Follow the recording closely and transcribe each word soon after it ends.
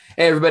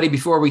Hey, everybody,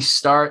 before we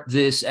start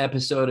this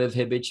episode of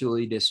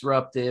Habitually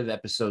Disruptive,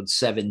 episode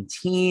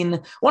 17, I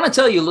want to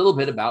tell you a little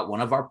bit about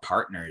one of our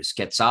partners,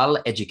 Quetzal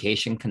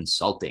Education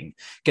Consulting.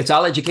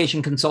 Quetzal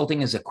Education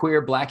Consulting is a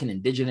queer, Black, and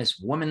Indigenous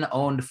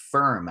woman-owned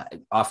firm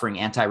offering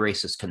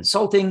anti-racist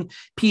consulting,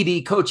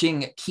 PD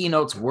coaching,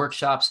 keynotes,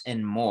 workshops,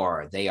 and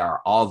more. They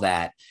are all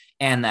that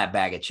and that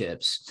bag of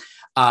chips.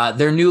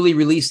 Their newly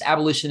released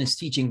abolitionist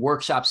teaching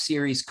workshop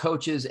series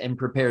coaches and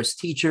prepares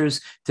teachers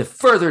to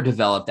further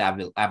develop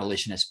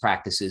abolitionist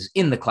practices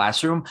in the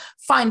classroom.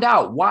 Find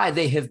out why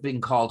they have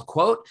been called,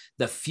 quote,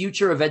 the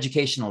future of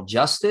educational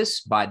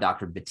justice by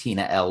Dr.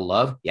 Bettina L.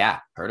 Love. Yeah,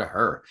 heard of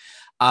her.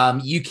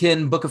 You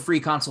can book a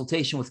free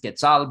consultation with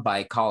Quetzal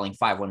by calling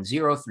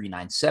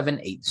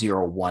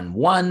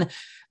 510-397-8011.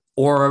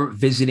 Or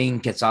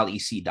visiting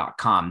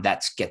quetzalec.com.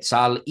 That's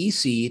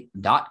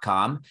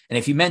quetzalec.com. And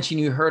if you mention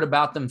you heard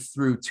about them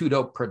through Two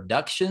Dope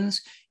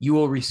Productions, you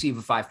will receive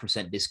a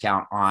 5%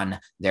 discount on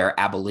their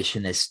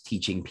abolitionist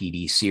teaching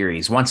PD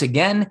series. Once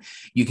again,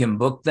 you can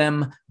book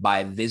them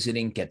by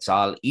visiting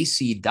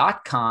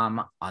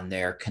quetzalec.com on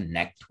their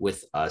Connect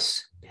with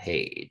Us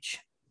page.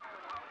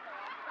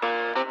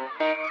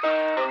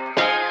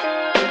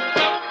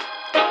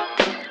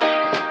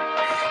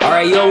 All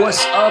right, yo,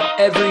 what's up,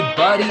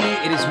 everybody?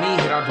 It is me,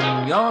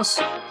 Gerardo Munoz,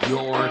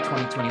 your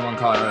 2021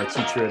 Colorado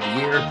Teacher of the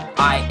Year.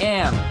 I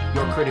am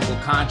your critical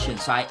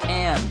conscience. I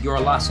am your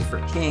philosopher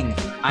king.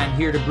 I'm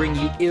here to bring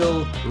you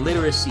ill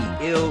literacy,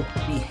 ill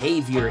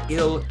behavior,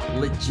 ill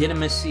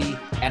legitimacy,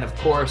 and of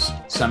course,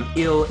 some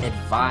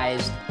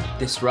ill-advised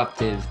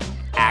disruptive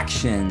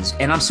actions.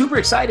 And I'm super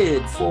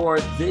excited for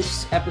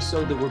this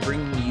episode that we're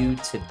bringing you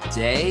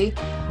today.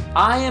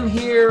 I am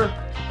here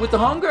with the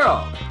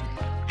homegirl.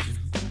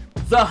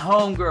 The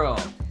homegirl.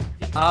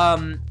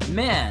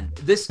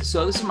 This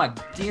is my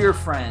dear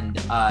friend,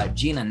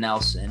 Jena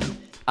Nelson.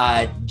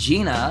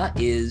 Jena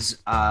is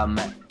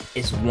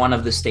one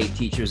of the state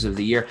teachers of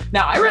the year.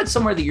 Now, I read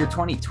somewhere the year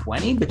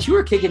 2020, but you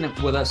were kicking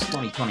it with us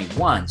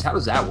 2021s. How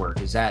does that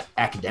work? Is that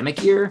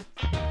academic year?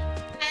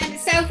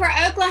 So for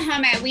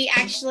Oklahoma, we're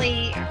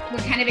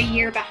kind of a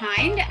year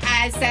behind.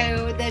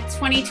 So the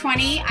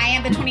 2020, I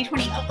am the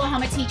 2020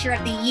 Oklahoma Teacher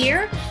of the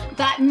Year,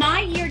 but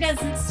my year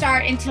doesn't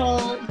start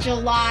until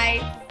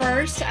July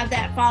 1st of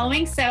that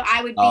following. So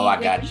I would be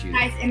with you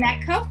guys in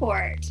that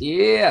cohort.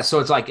 Yeah. So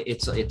it's like at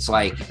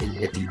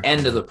the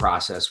end of the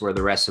process, where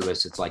the rest of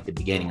us, it's like the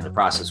beginning of the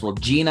process. Well,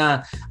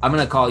 Jena, I'm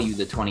going to call you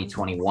the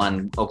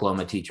 2021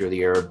 Oklahoma Teacher of the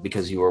Year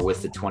because you were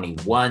with the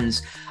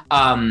 21s.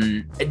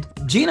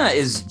 Jena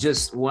is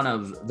just one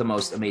of the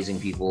most amazing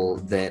people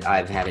that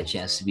I've had a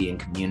chance to be in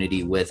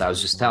community with. I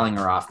was just telling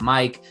her off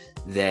mic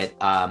that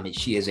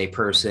she is a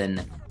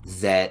person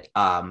that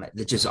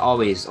just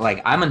always,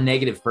 like, I'm a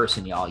negative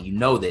person, y'all. You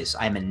know this.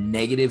 I'm a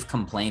negative,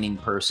 complaining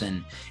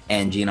person,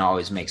 and Jena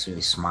always makes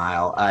me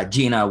smile.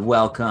 Jena,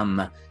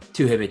 welcome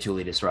to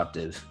Habitually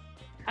Disruptive.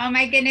 Oh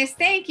my goodness.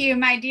 Thank you,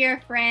 my dear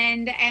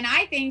friend. And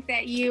I think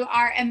that you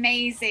are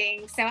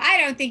amazing. So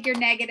I don't think you're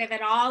negative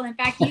at all. In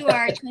fact, you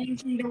are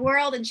changing the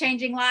world and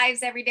changing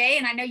lives every day.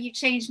 And I know you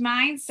changed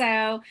mine.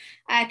 So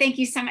thank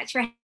you so much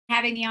for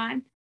having me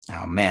on.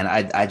 Oh man,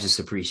 I just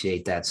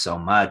appreciate that so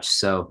much.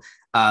 So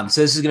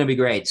this is going to be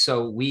great.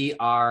 So we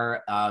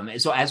are,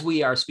 so as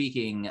we are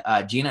speaking,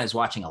 Jena is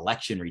watching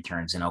election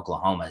returns in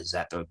Oklahoma. Is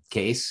that the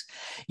case?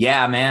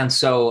 Yeah, man.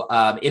 So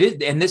it is,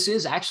 and this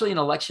is actually an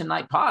election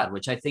night pod,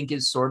 which I think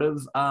is sort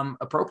of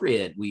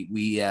appropriate.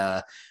 We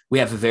have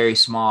a very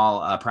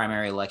small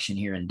primary election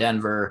here in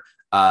Denver.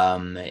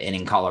 And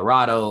in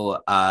Colorado,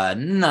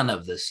 none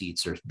of the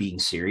seats are being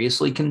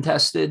seriously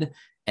contested.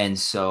 And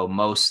so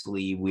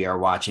mostly we are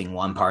watching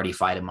one party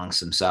fight amongst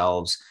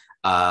themselves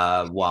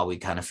while we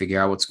kind of figure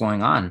out what's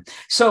going on.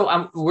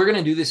 So we're going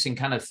to do this in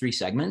kind of three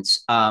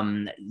segments.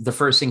 The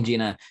first thing,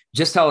 Jena,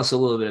 just tell us a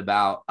little bit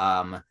about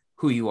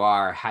who you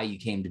are, how you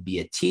came to be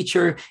a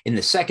teacher. In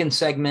the second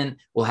segment,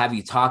 we'll have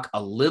you talk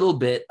a little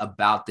bit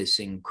about this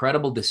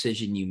incredible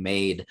decision you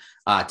made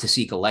to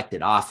seek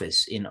elected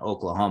office in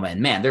Oklahoma.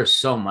 And man, there's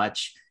so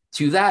much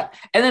to that.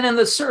 And then in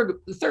the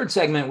third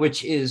segment,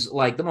 which is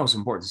like the most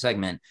important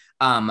segment,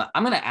 I'm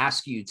going to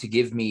ask you to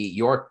give me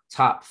your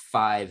top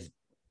 5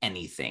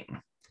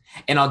 anything.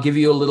 And I'll give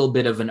you a little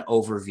bit of an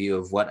overview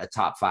of what a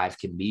top 5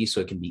 can be.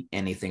 So it can be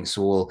anything.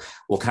 So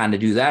we'll kind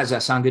of do that. Does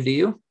that sound good to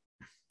you?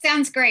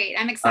 Sounds great.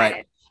 I'm excited.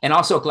 Right. And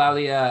also,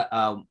 Claudia,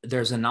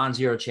 there's a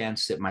non-zero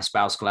chance that my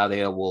spouse,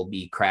 Claudia, will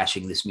be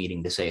crashing this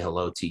meeting to say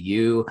hello to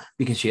you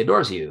because she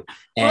adores you.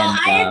 And, well,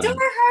 I adore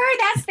her.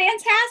 That's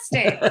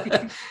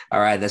fantastic. All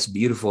right. That's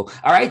beautiful.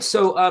 All right.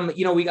 So,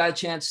 we got a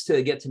chance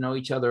to get to know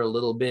each other a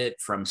little bit,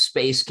 from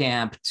Space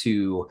Camp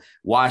to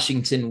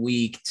Washington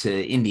Week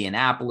to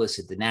Indianapolis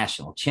at the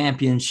National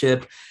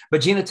Championship.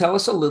 But Jena, tell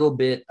us a little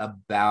bit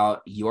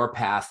about your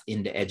path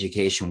into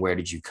education. Where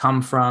did you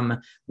come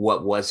from?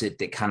 What was it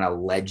that kind of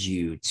led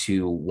you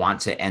to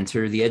want to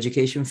enter the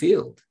education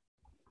field?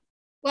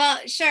 Well,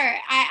 sure.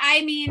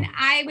 I mean,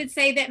 I would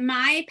say that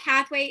my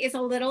pathway is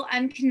a little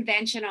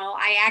unconventional.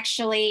 I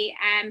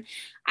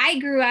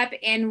grew up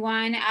in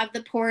one of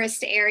the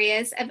poorest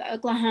areas of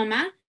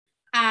Oklahoma.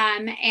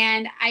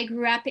 And I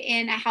grew up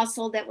in a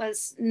household that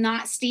was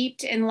not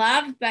steeped in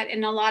love, but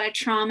in a lot of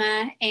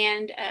trauma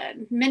and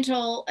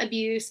mental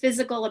abuse,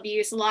 physical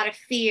abuse, a lot of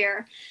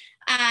fear.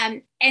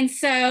 And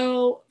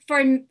so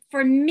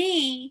for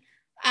me,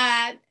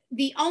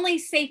 the only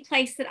safe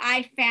place that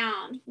I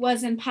found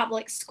was in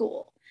public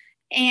school.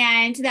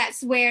 And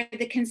that's where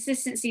the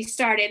consistency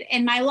started.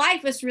 And my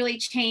life was really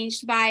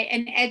changed by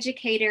an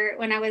educator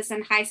when I was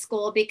in high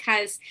school,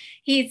 because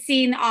he had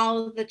seen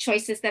all of the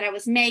choices that I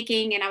was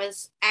making, and I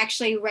was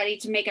actually ready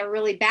to make a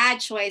really bad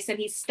choice. And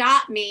he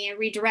stopped me and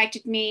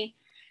redirected me.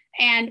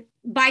 And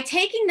by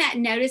taking that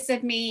notice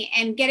of me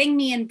and getting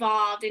me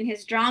involved in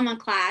his drama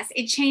class,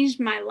 it changed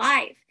my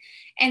life.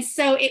 And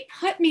so it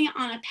put me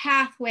on a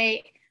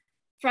pathway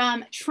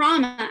from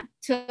trauma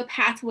to a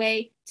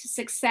pathway to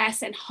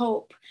success and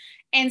hope.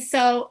 And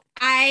so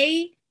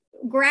I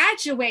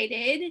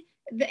graduated,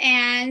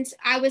 and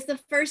I was the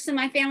first in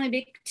my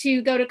family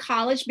to go to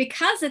college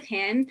because of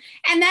him.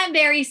 And that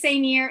very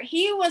same year,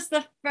 he was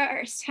the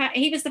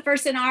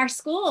first in our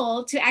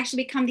school to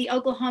actually become the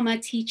Oklahoma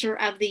Teacher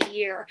of the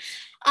Year.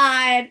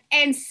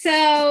 And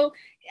so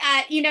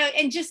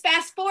and just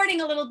fast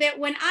forwarding a little bit,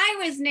 when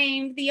I was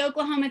named the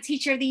Oklahoma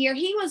Teacher of the Year,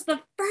 he was the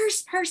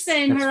first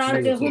person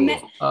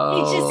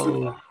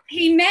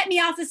he met me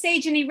off the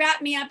stage, and he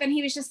wrapped me up, and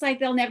he was just like,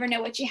 they'll never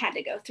know what you had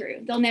to go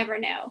through. They'll never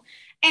know.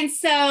 And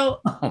so,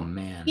 oh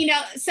man,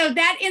 so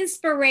that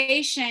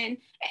inspiration,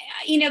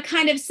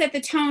 kind of set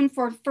the tone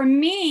for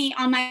me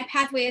on my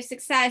pathway of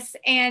success.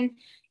 And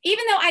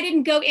even though I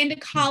didn't go into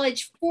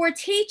college for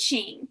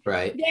teaching,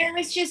 right, there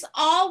was just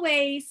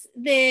always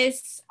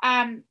this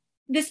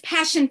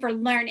passion for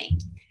learning.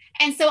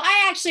 And so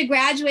I actually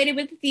graduated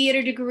with a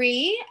theater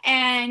degree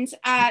and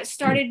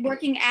started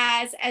working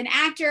as an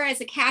actor,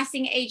 as a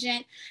casting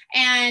agent,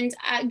 and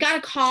got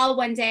a call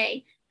one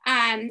day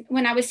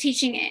when I was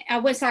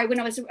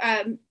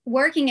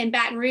working in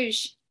Baton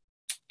Rouge.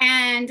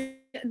 And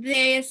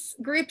this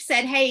group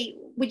said, hey,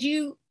 would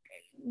you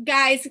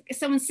guys,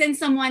 send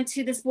someone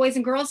to this Boys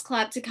and Girls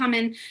Club to come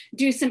and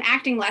do some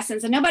acting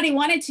lessons? And nobody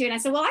wanted to. And I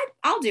said, well,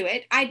 I'll do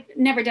it. I'd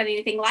never done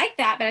anything like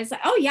that. But I was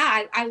like, oh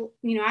yeah,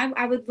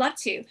 I would love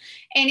to.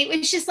 And it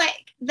was just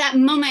like that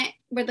moment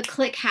where the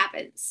click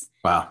happens.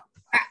 Wow.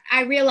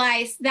 I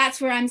realized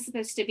that's where I'm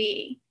supposed to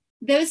be.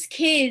 Those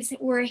kids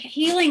were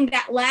healing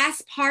that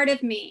last part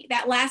of me,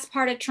 that last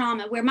part of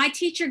trauma, where my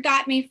teacher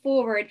got me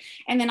forward.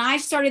 And then I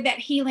started that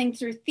healing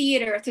through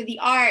theater, through the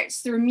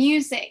arts, through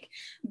music.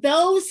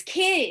 Those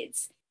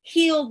kids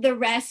healed the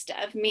rest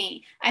of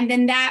me. And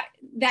then that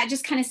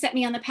just kind of set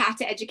me on the path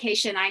to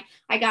education.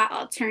 I got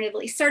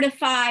alternatively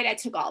certified. I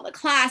took all the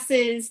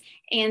classes,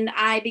 and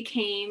I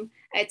became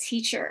a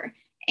teacher.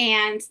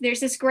 And there's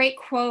this great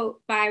quote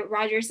by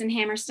Rogers and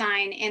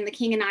Hammerstein in The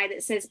King and I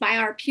that says, by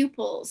our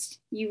pupils,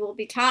 you will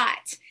be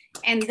taught.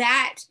 And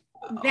that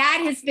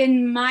has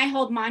been my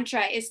whole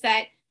mantra, is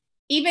that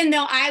even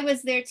though I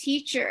was their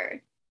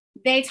teacher,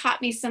 they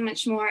taught me so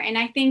much more. And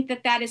I think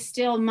that is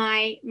still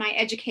my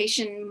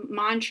education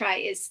mantra,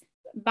 is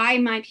by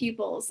my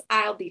pupils,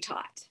 I'll be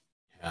taught.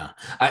 Yeah,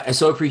 I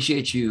so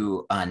appreciate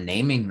you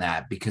naming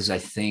that, because I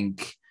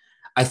think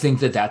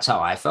that that's how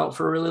I felt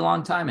for a really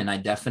long time. And I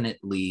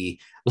definitely,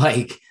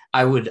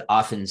 I would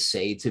often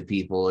say to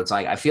people, it's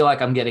like, I feel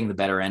like I'm getting the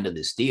better end of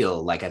this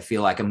deal. Like, I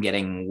feel like I'm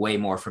getting way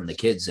more from the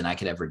kids than I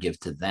could ever give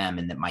to them.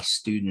 And that my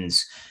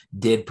students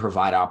did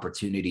provide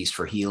opportunities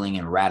for healing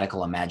and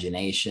radical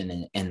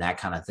imagination and that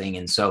kind of thing.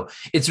 And so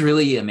it's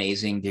really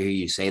amazing to hear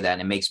you say that.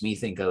 And it makes me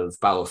think of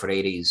Paulo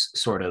Freire's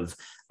sort of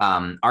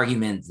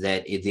argument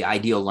that the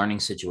ideal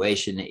learning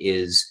situation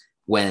is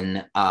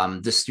when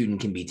the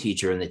student can be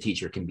teacher and the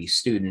teacher can be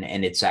student.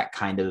 And it's that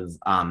kind of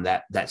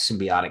that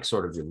symbiotic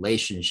sort of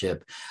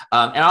relationship.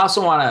 And I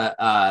also want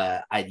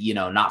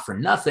to, not for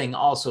nothing,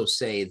 also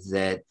say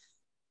that,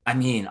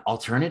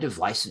 alternative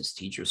licensed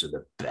teachers are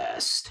the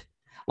best.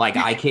 Like,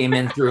 I came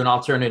in through an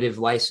alternative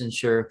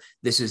licensure.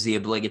 This is the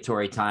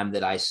obligatory time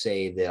that I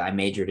say that I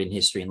majored in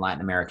history and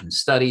Latin American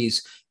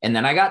studies. And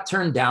then I got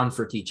turned down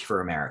for Teach for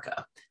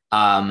America,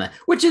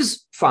 which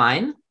is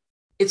fine.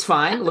 It's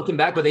fine looking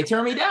back, but they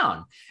turned me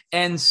down.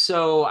 And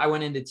so I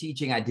went into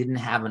teaching. I didn't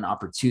have an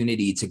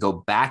opportunity to go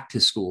back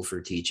to school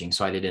for teaching.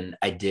 So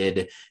I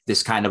did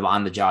this kind of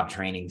on the job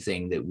training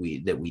thing that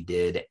we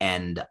did,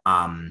 and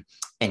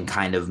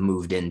kind of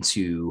moved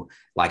into,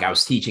 like, I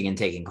was teaching and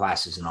taking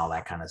classes and all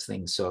that kind of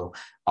thing. So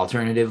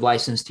alternative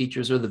licensed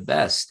teachers are the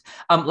best.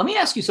 Let me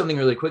ask you something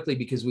really quickly,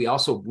 because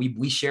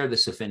we share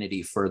this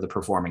affinity for the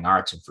performing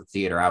arts and for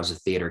theater. I was a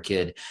theater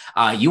kid.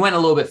 You went a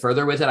little bit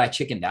further with it. I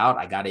chickened out.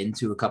 I got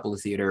into a couple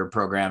of theater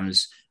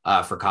programs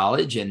for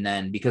college. And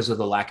then because of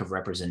the lack of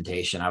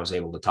representation, I was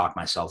able to talk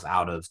myself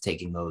out of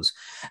taking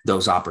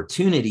those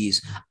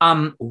opportunities.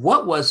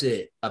 What was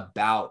it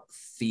about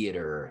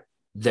theater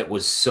that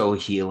was so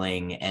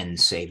healing and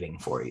saving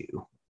for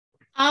you?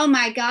 Oh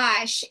my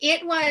gosh.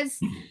 It was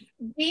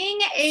being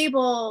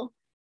able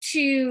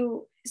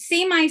to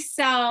see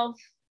myself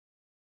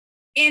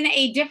in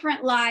a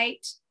different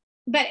light,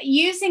 but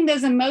using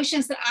those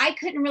emotions that I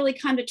couldn't really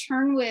come to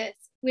terms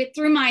with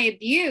through my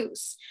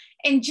abuse,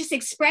 and just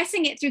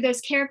expressing it through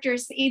those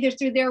characters, either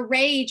through their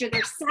rage or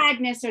their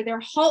sadness or their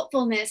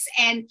hopefulness.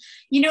 And,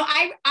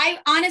 I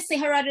honestly,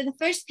 Gerardo, the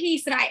first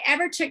piece that I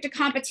ever took to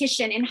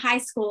competition in high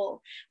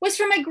school was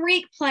from a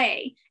Greek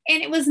play,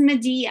 and it was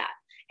Medea.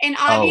 And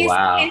Oh,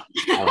 obviously,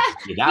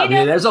 wow.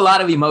 There's a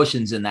lot of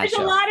emotions in that there's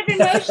show. a lot of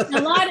emotion,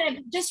 a lot of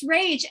just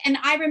rage. And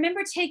I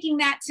remember taking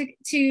that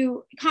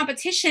to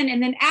competition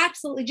and then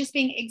absolutely just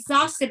being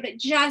exhausted, but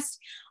just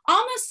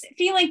almost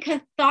feeling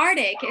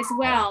cathartic as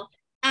well,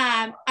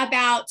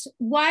 about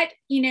what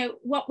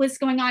was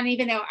going on,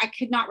 even though I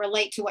could not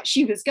relate to what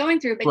she was going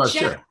through, but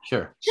sure.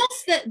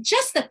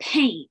 just the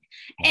pain,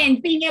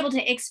 and being able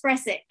to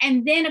express it.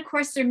 And then of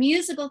course their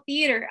musical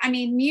theater. I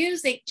mean,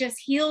 music just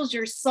heals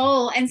your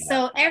soul. And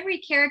so every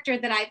character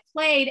that I've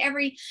played,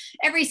 every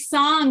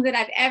song that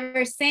I've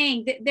ever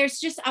sang, there's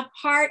just a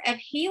part of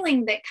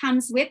healing that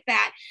comes with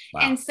that.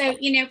 Wow. And so,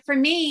 for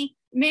me,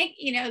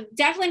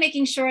 definitely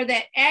making sure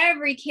that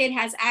every kid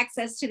has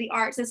access to the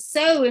arts is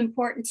so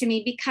important to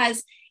me,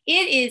 because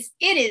it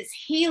is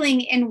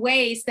healing in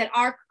ways that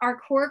our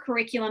core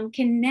curriculum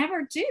can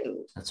never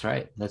do. That's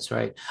right.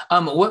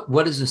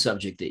 What is the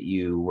subject that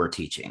you were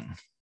teaching?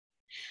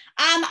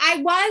 I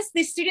was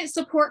the student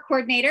support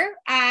coordinator.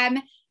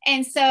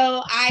 And so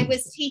I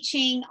was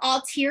teaching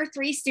all tier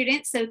 3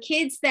 students. So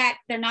kids that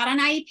they're not on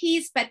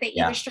IEPs, but they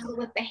either struggle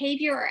with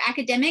behavior or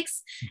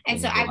academics. And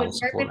so I would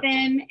work with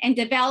them in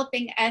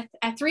developing a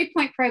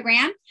 3-point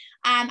program.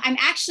 I'm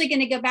actually going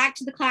to go back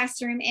to the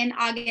classroom in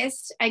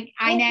August. I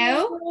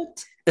know,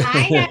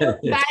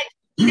 but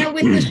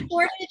with the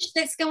shortage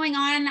that's going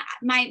on,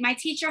 my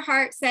teacher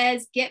heart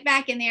says, get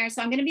back in there.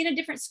 So I'm going to be in a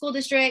different school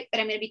district,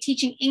 but I'm going to be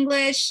teaching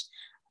English,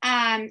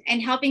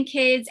 and helping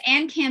kids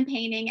and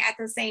campaigning at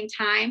the same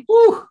time.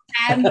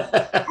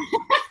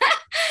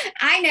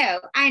 I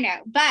know,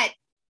 but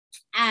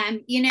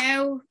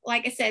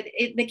like I said,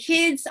 the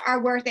kids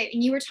are worth it.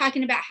 And you were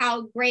talking about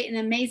how great and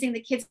amazing the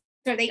kids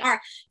are. They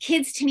are.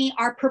 Kids to me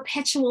are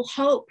perpetual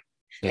hope.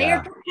 They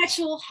are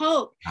perpetual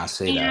hope. I'll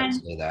say that.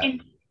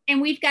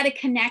 And we've got to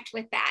connect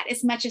with that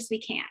as much as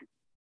we can.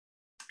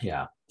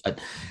 Yeah.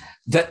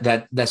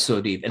 That's so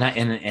deep. And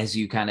as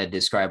you kind of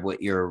describe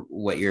what your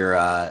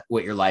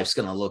life's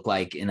going to look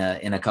like in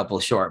a couple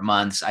of short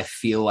months, I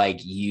feel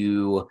like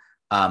you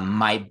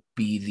might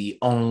be the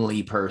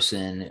only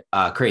person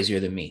crazier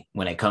than me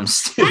when it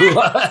comes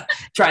to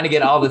trying to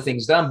get all the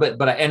things done.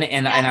 But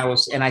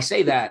I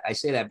say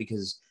that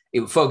because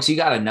folks, you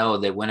got to know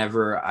that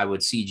whenever I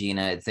would see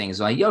Jena at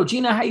things like, yo,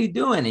 Jena, how you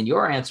doing? And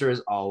your answer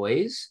is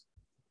always,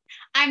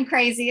 I'm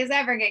crazy as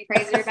ever, get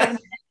crazier about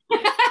it.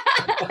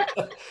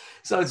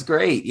 So it's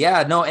great.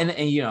 Yeah, no. And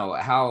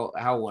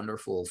how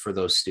wonderful for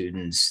those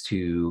students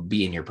to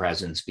be in your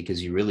presence,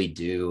 because you really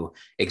do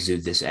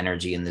exude this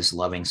energy and this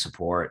loving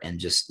support, and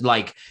just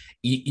like,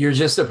 you're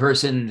just a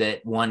person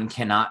that one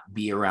cannot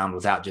be around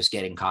without just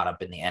getting caught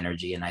up in the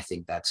energy. And I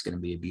think that's going to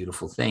be a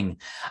beautiful thing.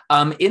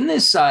 In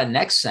this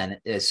next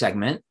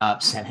segment,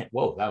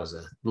 whoa, that was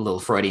a little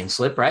Freudian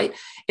slip, right?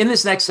 In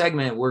this next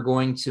segment, we're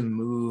going to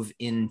move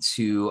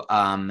into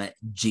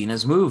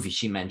Jena's move.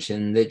 She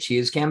mentioned that she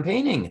is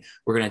campaigning.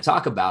 We're going to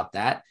talk about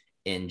that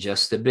in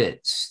just a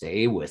bit.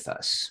 Stay with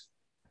us.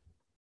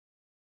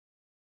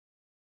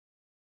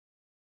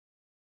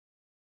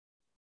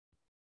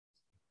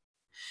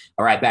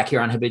 All right, back here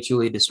on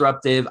Habitually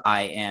Disruptive,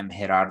 I am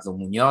Gerardo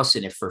Munoz.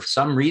 And if for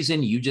some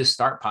reason you just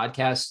start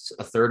podcasts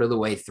a third of the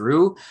way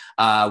through,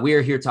 we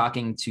are here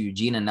talking to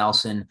Jena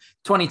Nelson,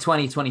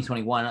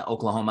 2020-2021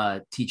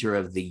 Oklahoma Teacher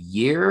of the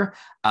Year.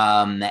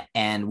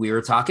 And we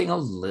were talking a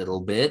little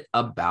bit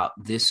about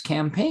this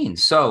campaign.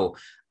 So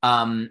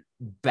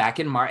back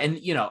in March, and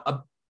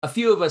a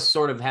few of us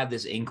sort of had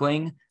this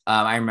inkling.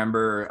 I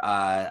remember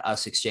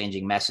us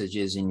exchanging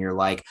messages, and you're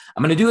like,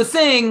 I'm going to do a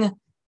thing.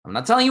 I'm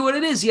not telling you what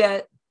it is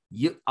yet.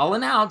 I'll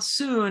announce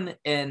soon.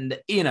 And,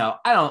 I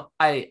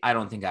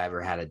don't think I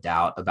ever had a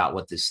doubt about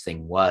what this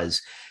thing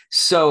was.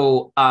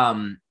 So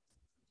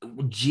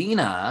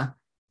Jena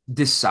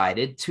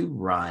decided to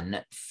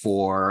run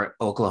for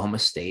Oklahoma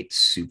State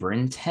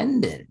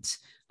Superintendent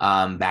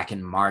back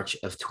in March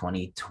of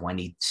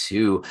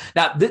 2022.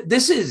 Now,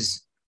 this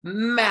is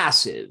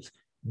massive,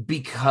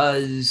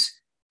 because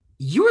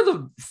you're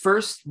the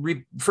first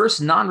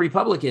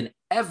non-Republican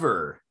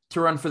ever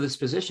to run for this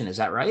position. Is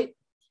that right?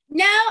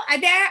 No,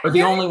 or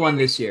the only one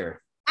this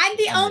year. I'm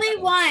the only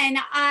one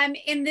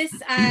in this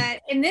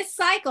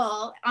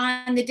cycle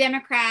on the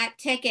Democrat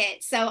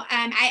ticket. So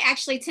I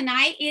actually,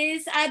 tonight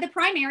is the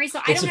primary.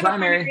 So I don't have a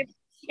primary.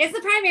 It's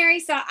the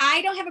primary, so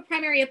I don't have a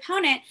primary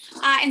opponent.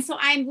 And so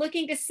I'm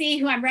looking to see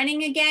who I'm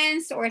running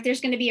against, or if there's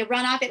going to be a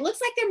runoff. It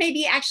looks like there may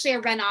be actually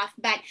a runoff,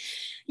 but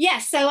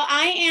yes, so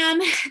I am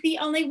the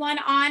only one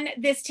on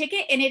this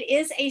ticket, and it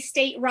is a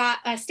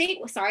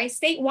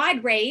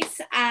statewide race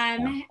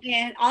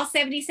in all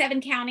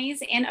 77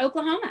 counties in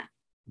Oklahoma.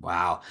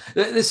 Wow.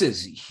 This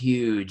is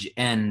huge.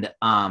 And,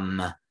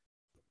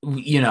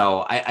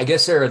 I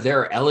guess there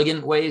are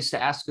elegant ways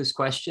to ask this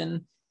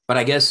question, but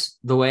I guess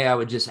the way I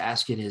would just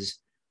ask it is,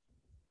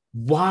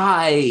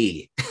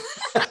 why?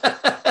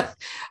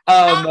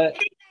 um,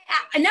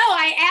 No,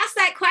 I ask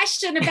that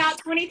question about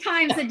 20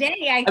 times a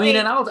day. I mean,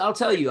 and I'll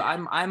tell you,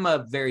 I'm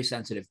a very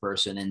sensitive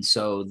person, and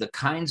so the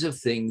kinds of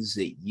things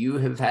that you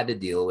have had to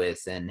deal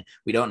with, and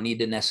we don't need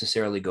to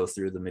necessarily go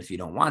through them if you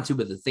don't want to,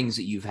 but the things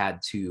that you've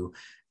had to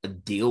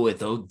deal with,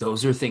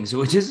 those are things that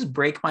would just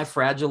break my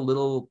fragile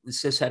little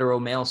cis hetero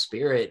male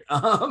spirit.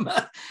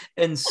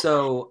 And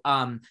so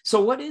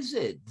what is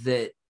it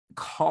that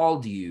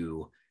called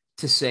you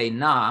to say,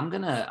 nah, I'm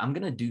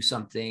gonna do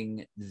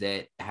something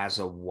that has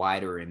a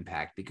wider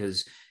impact?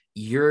 Because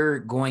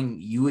you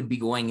would be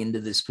going into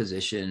this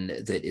position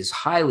that is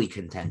highly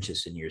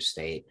contentious in your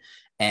state,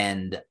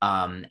 and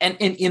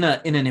in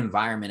an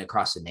environment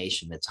across the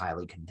nation that's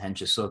highly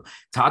contentious. So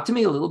talk to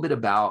me a little bit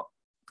about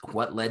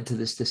what led to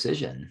this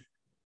decision.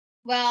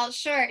 Well,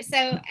 sure.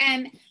 So,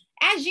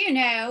 as you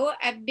know,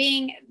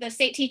 being the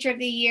state teacher of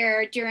the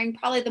year during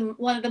probably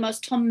one of the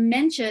most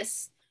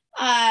tumultuous,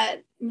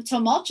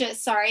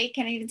 sorry,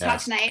 can't even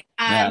talk tonight.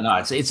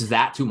 No, it's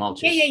that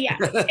tumultuous. Yeah.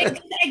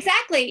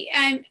 Exactly.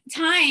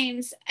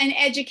 Times in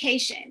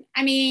education.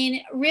 I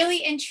mean,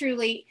 really and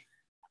truly,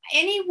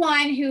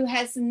 anyone who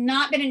has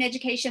not been in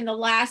education the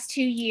last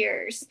 2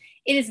 years,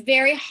 it is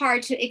very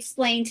hard to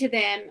explain to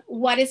them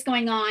what is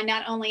going on,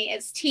 not only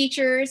as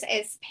teachers,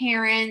 as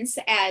parents,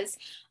 as,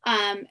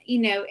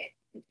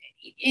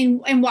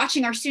 in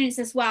watching our students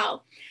as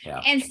well.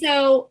 Yeah. And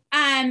so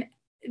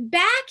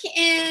back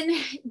in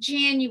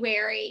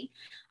January,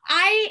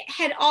 I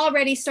had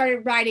already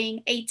started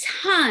writing a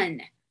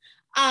ton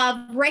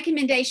of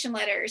recommendation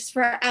letters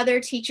for other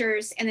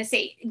teachers in the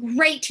state,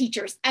 great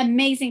teachers,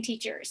 amazing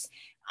teachers.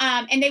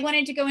 And they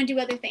wanted to go and do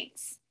other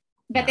things,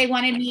 but they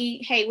wanted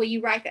me, hey, will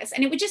you write this?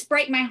 And it would just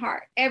break my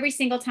heart every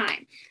single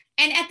time.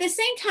 And at the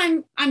same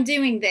time I'm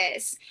doing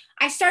this,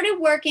 I started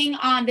working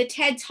on the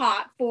TED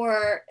Talk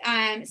for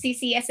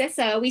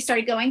CCSSO. We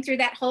started going through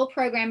that whole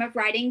program of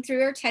writing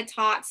through our TED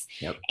Talks.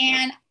 Yep.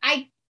 And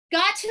I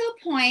got to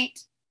a point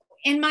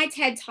in my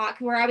TED Talk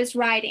where I was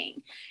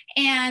writing,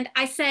 and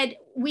I said,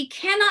 we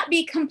cannot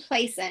be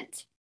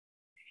complacent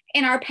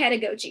in our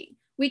pedagogy.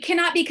 We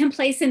cannot be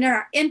complacent in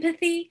our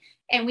empathy,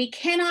 and we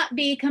cannot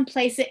be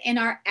complacent in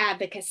our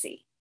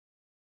advocacy.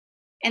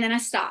 And then I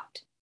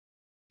stopped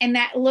and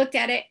looked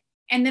at it.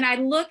 And then I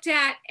looked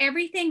at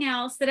everything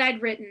else that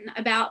I'd written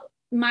about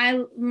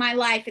my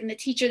life, and the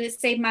teacher that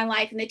saved my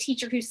life, and the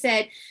teacher who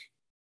said,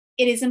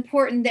 it is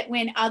important that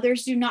when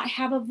others do not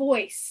have a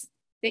voice,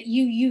 that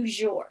you use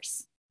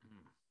yours.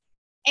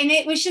 And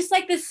it was just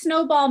like this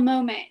snowball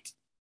moment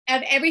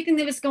of everything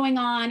that was going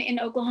on in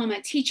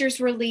Oklahoma. Teachers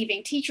were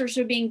leaving, teachers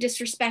were being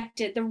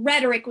disrespected, the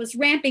rhetoric was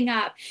ramping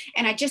up.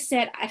 And I just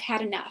said, I've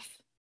had enough.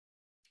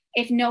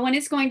 If no one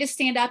is going to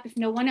stand up, if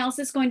no one else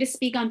is going to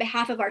speak on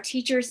behalf of our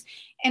teachers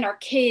and our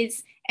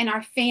kids and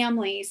our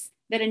families,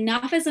 that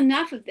enough is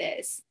enough of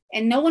this.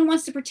 And no one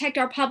wants to protect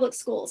our public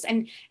schools,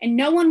 and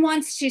no one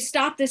wants to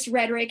stop this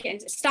rhetoric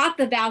and stop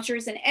the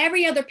vouchers and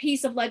every other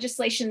piece of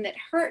legislation that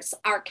hurts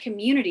our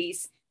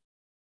communities,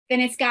 then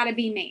it's got to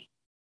be me.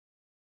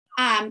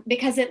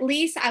 Because at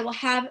least I will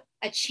have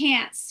a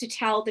chance to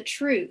tell the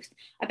truth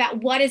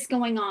about what is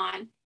going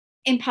on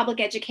in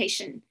public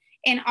education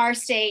in our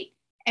state,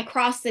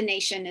 across the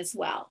nation as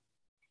well.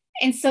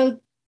 And so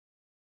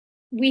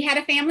we had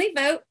a family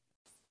vote,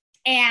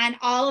 and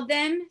all of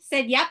them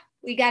said, yep,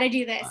 we got to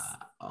do this.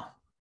 Wow.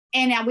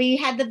 And we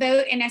had the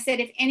vote, and I said,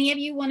 if any of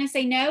you want to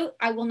say no,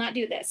 I will not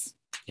do this.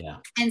 Yeah.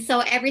 And so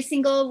every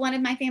single one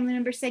of my family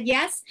members said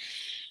yes.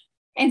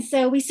 And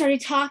so we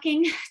started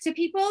talking to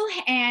people,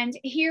 and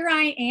here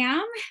I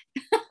am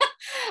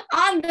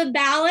on the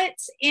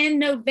ballot in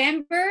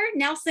November,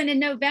 Nelson in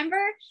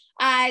November,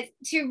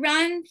 to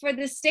run for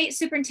the state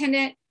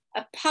superintendent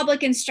of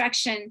public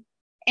instruction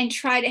and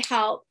try to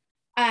help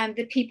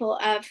the people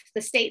of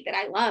the state that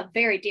I love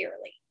very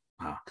dearly.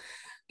 Wow.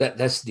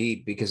 That's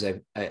deep, because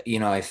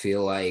I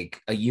feel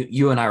like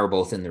you and I were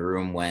both in the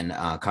room when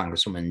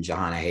Congresswoman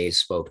Jena Hayes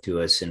spoke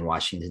to us in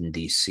Washington,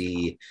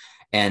 D.C.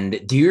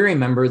 And do you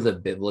remember the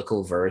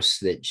biblical verse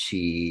that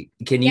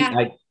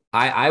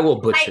I will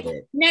butcher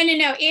it.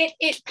 No.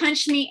 It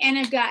punched me in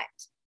a gut,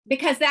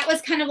 because that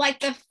was kind of like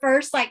the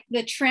first, like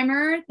the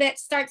tremor that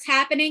starts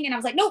happening. And I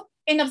was like, nope.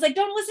 And I was like,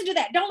 don't listen to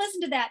that. Don't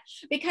listen to that.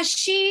 Because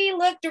she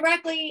looked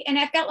directly, and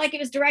I felt like it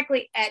was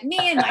directly at me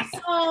and my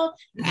soul.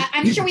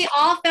 I'm sure we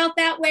all felt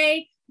that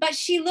way. But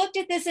she looked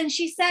at this and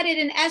she said it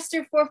in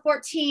Esther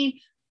 4:14,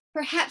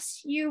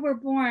 perhaps you were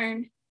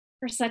born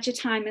for such a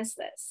time as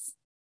this.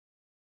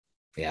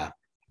 Yeah.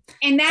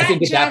 And that, I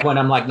think at that point,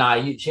 I'm like,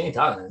 nah, she ain't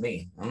talking to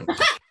me.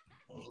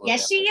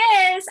 Yes, she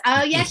is.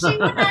 Oh, yes, she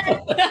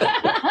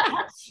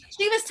was.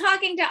 She was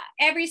talking to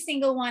every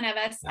single one of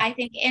us, I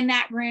think, in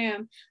that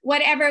room,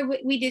 whatever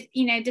we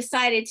did,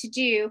 decided to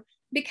do,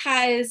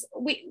 because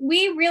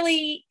we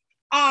really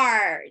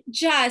are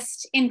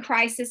just in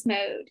crisis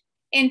mode.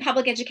 in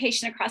public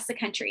education across the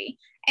country.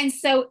 And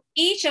so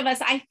each of us,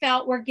 I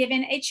felt, were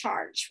given a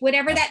charge,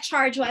 whatever that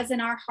charge was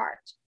in our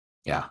heart.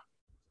 Yeah.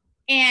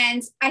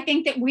 And I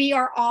think that we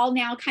are all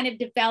now kind of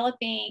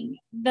developing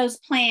those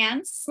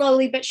plans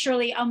slowly but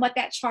surely on what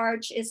that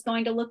charge is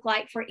going to look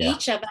like for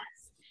each of us.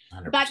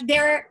 100%. But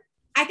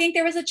I think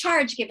there was a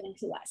charge given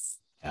to us.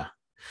 Yeah.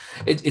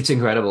 It's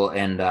incredible.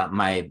 And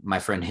my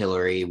friend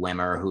Hillary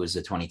Wimmer, who was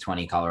the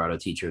 2020 Colorado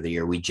Teacher of the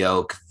Year, we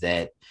joke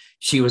that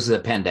she was the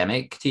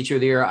pandemic teacher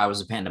of the year. I was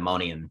the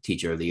pandemonium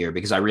teacher of the year,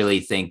 because I really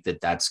think that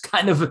that's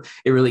kind of,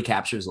 it really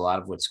captures a lot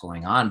of what's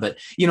going on. But,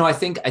 I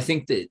think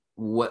that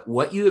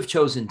what you have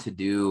chosen to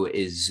do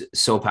is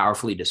so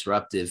powerfully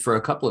disruptive for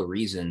a couple of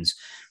reasons.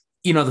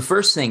 The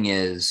first thing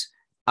is,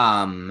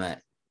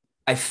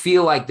 I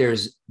feel like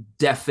there's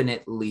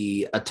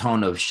definitely a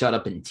tone of shut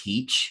up and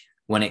teach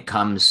when it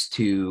comes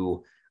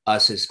to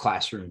us as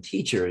classroom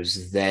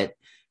teachers, that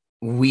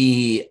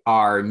we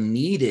are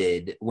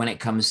needed when it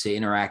comes to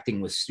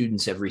interacting with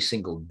students every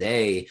single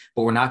day,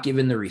 but we're not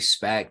given the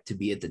respect to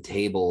be at the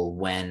table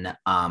when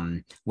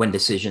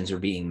decisions are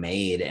being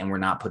made, and we're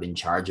not put in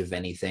charge of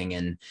anything.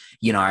 And,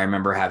 I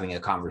remember having a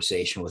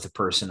conversation with a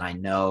person I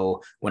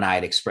know when I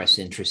had expressed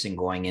interest in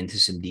going into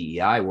some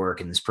DEI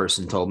work. And this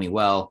person told me,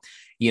 well,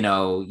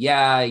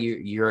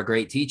 you're a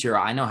great teacher.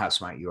 I know how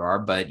smart you are,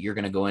 but you're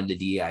going to go into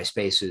DEI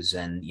spaces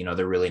and,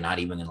 they're really not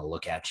even going to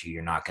look at you.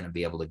 You're not going to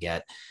be able to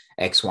get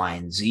X, Y,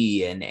 and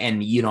Z. And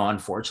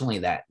unfortunately,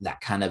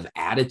 that kind of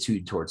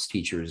attitude towards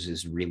teachers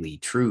is really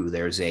true.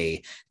 There's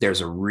a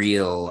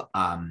real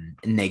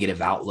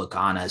negative outlook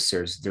on us.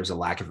 There's a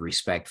lack of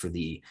respect for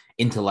the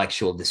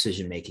intellectual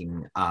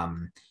decision-making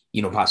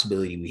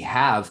possibility we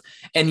have.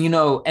 And,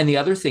 and the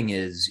other thing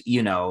is,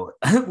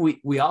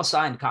 we all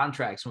signed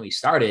contracts when we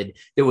started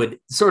that would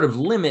sort of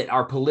limit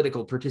our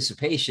political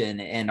participation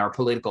and our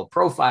political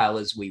profile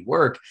as we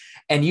work.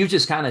 And you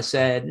just kind of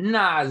said,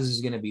 nah, this is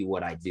going to be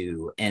what I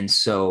do. And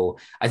so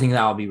I think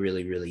that'll be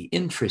really, really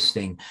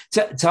interesting.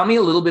 Tell me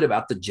a little bit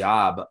about the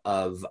job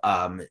of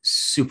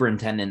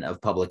superintendent of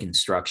public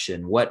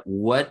instruction. What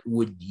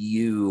would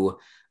you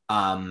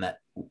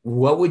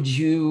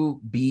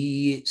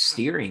be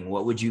steering?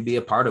 What would you be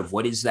a part of?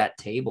 What is that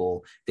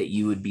table that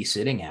you would be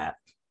sitting at?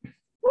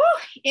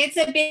 It's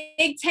a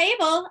big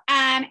table.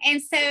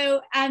 And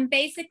so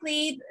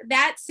basically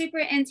that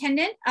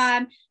superintendent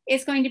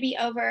is going to be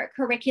over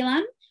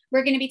curriculum.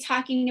 We're going to be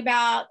talking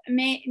about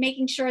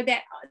making sure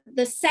that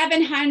the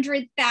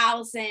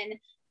 700,000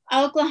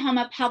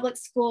 Oklahoma public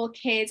school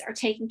kids are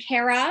taken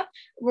care of.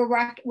 We're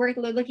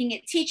looking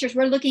at teachers.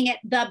 We're looking at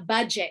the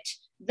budget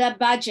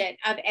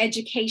of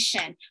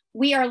education.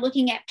 We are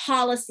looking at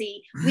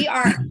policy. We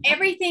are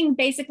everything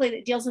basically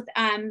that deals with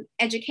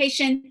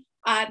education.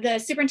 The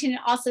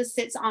superintendent also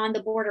sits on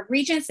the board of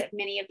regents at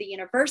many of the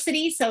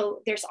universities.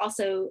 So there's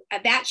also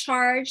that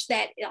charge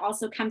that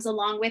also comes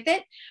along with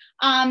it.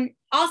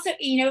 Also,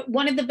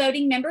 one of the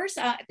voting members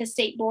at the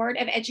State Board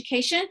of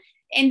Education.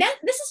 And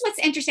this is what's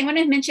interesting. I want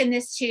to mention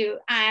this too,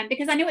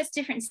 because I know it's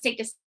different state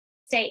to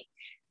state.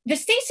 The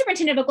state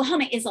superintendent of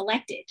Oklahoma is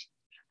elected.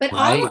 But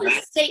all of the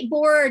state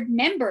board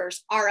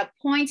members are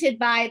appointed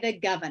by the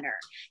governor.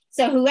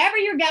 So whoever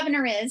your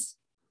governor is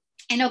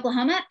in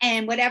Oklahoma,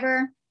 and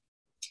whatever,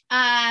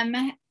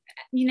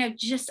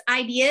 just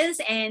ideas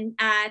and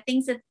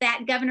things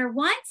that governor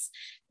wants,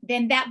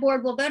 then that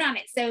board will vote on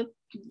it. So,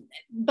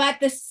 but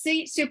the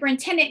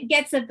superintendent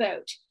gets a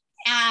vote.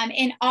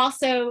 And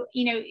also,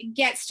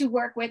 gets to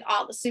work with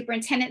all the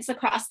superintendents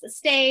across the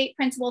state,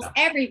 principals,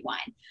 everyone.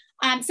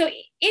 So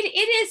it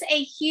is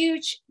a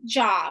huge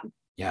job.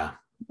 Yeah.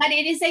 But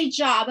it is a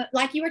job,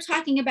 like you were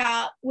talking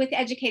about with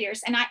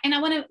educators. And I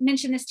want to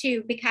mention this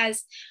too,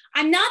 because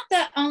I'm not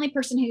the only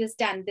person who has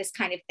done this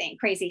kind of thing,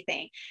 crazy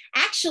thing.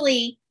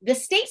 Actually, the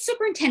state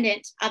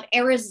superintendent of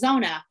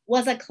Arizona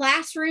was a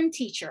classroom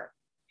teacher,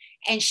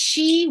 and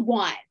she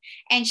won.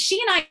 And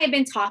she and I have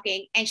been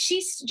talking, and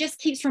she just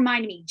keeps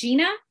reminding me,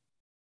 Jena,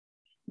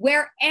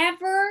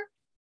 wherever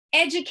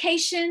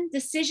education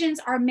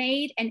decisions are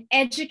made, an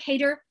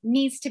educator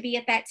needs to be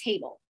at that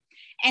table.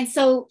 And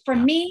so for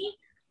me,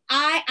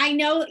 I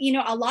know,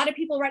 a lot of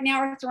people right now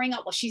are throwing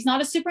up, well, she's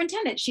not a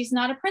superintendent. She's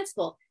not a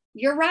principal.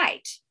 You're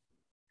right.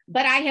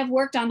 But I have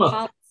worked on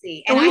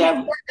policy. And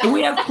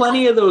we have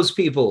plenty of those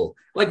people.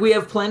 Like we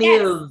have plenty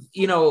of,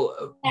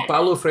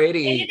 Paulo Freire.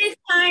 It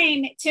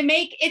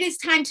is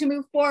time to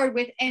move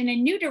forward in a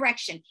new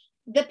direction.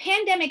 The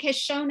pandemic has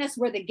shown us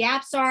where the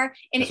gaps are,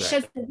 and it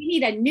shows that we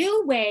need a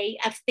new way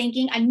of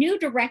thinking, a new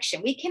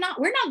direction.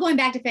 We're not going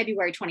back to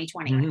February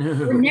 2020.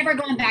 No. We're never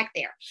going back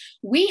there.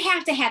 We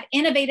have to have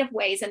innovative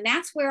ways. And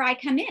that's where I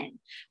come in,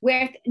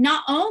 where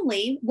not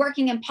only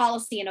working in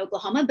policy in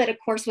Oklahoma, but of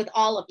course with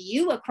all of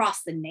you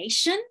across the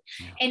nation.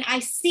 Yeah. And I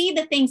see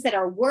the things that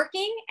are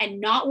working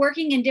and not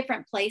working in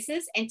different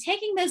places, and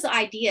taking those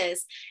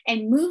ideas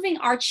and moving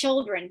our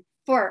children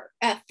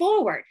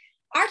forward.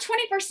 our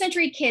 21st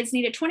century kids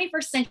need a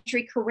 21st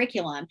century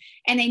curriculum,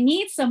 and they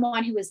need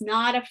someone who is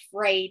not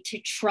afraid to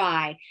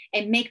try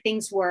and make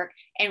things work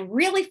and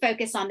really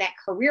focus on that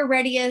career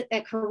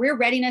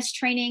readiness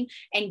training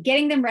and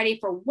getting them ready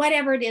for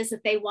whatever it is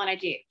that they want to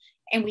do.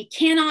 And we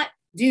cannot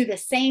do the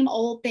same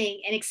old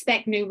thing and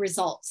expect new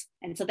results.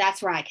 And so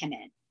that's where I come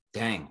in.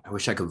 Dang, I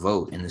wish I could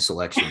vote in this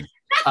election.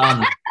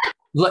 I'm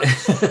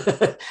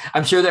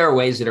sure there are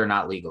ways that are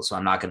not legal, so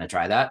I'm not going to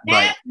try that.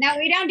 But no,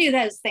 we don't do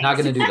those things. Not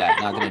going to do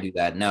that. Not going to do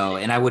that. No,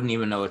 and I wouldn't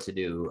even know what to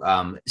do.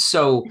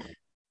 So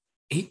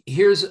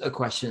here's a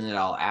question that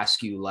I'll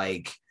ask you.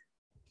 Like,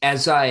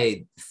 as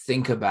I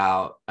think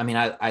about, I mean,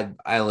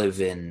 I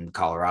live in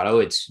Colorado.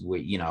 It's,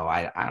 you know,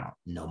 I don't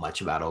know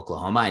much about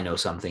Oklahoma. I know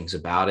some things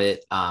about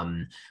it.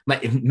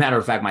 Matter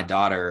of fact, my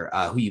daughter,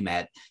 who you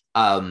met,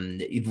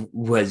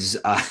 was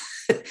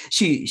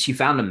she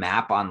found a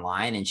map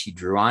online and she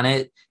drew on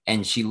it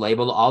and she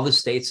labeled all the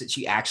states that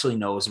she actually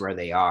knows where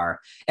they are.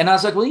 And I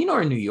was like, well, you know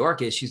where New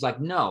York is? She's like,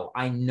 no,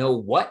 I know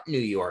what New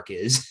York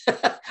is.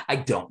 I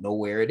don't know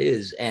where it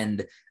is.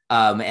 And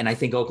I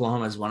think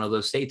Oklahoma is one of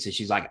those states that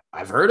she's like,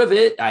 I've heard of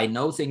it. I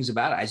know things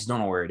about it. I just don't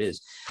know where it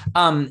is.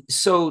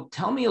 So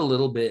tell me a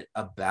little bit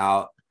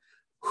about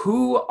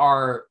who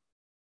are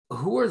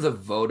the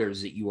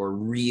voters that you are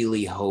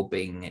really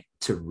hoping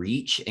to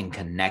reach and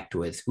connect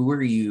with?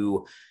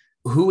 Who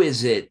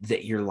is it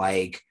that you're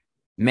like,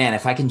 man,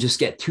 if I can just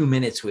get 2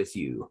 minutes with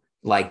you,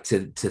 like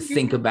to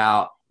think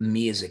about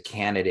me as a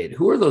candidate,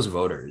 who are those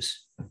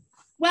voters?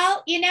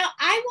 Well, you know,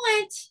 I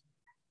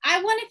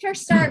want to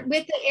first start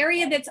with the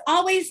area that's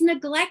always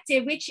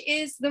neglected, which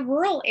is the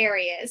rural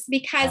areas,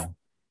 because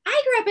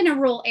I grew up in a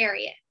rural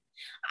area.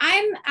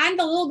 I'm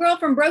the little girl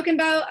from Broken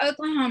Bow,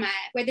 Oklahoma,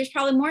 where there's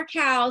probably more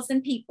cows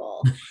than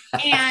people.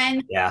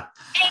 And,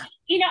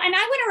 you know, and I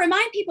want to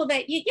remind people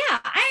that,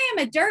 I am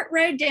a dirt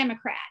road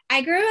Democrat.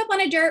 I grew up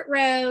on a dirt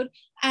road.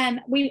 I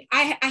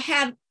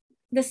have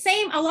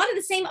a lot of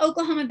the same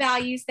Oklahoma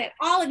values that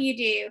all of you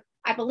do.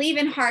 I believe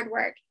in hard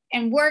work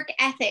and work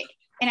ethic.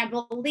 And I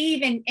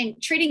believe in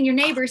treating your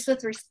neighbors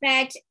with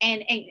respect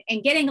and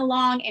getting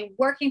along and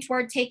working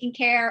toward taking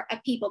care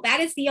of people. That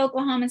is the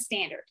Oklahoma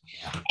standard.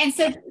 And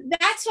so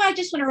that's why I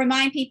just want to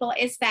remind people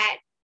is that,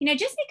 you know,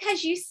 just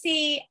because you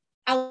see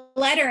a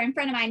letter in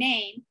front of my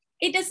name,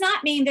 it does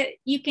not mean that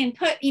you can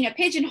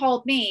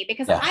pigeonhole me,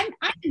 because I'm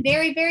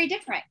very, very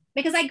different,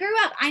 because I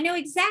grew up. I know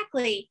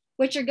exactly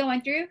what you're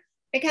going through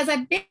because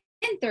I've been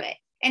through it.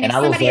 And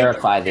I will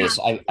verify this.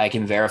 I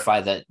can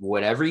verify that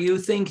whatever you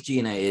think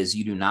Jena is,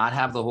 you do not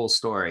have the whole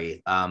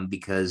story,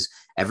 because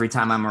every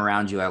time I'm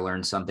around you, I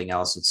learn something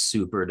else that's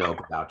super dope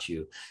about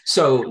you.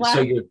 So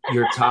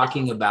you're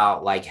talking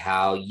about like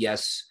how,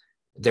 yes,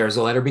 there's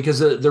a letter, because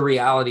the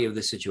reality of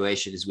the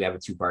situation is we have a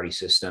two-party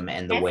system,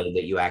 and the way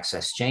that you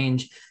access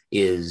change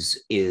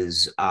is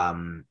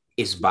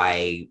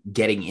by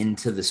getting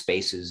into the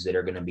spaces that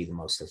are going to be the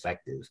most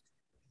effective.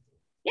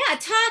 Yeah,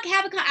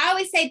 I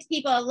always say to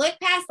people, look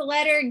past the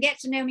letter and get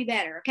to know me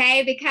better,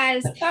 okay?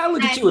 Because look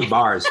at you with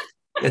bars.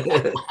 You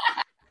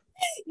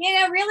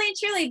know, really and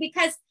truly,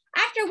 because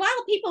after a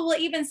while, people will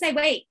even say,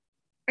 wait,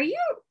 are you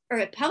a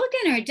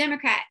Republican or a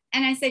Democrat?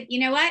 And I said, you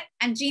know what?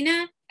 I'm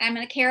Jena. I'm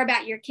going to care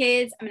about your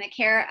kids. I'm going to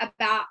care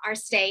about our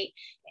state.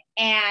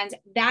 And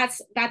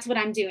that's what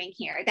I'm doing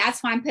here.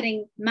 That's why I'm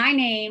putting my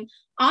name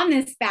on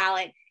this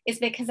ballot, is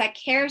because I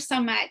care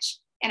so much.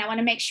 And I want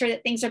to make sure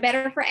that things are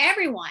better for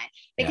everyone,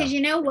 because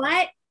you know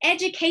what?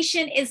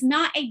 Education is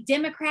not a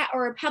Democrat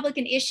or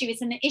Republican issue.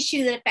 It's an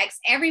issue that affects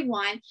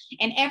everyone.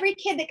 And every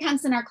kid that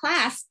comes in our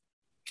class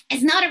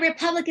is not a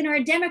Republican or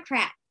a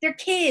Democrat. They're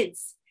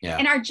kids. Yeah.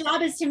 And our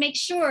job is to make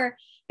sure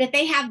that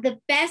they have the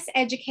best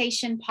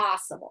education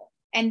possible.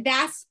 And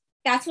that's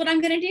what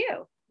I'm going to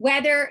do.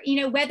 Whether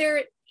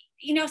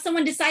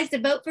someone decides to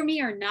vote for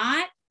me or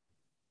not,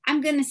 I'm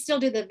going to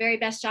still do the very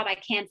best job I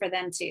can for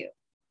them too.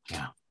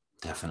 Yeah.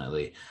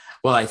 Definitely.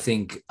 Well, I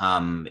think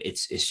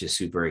it's just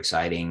super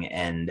exciting.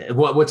 And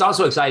what's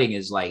also exciting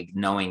is like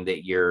knowing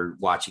that you're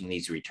watching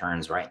these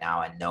returns right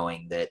now, and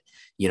knowing that,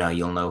 you know,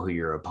 you'll know who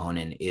your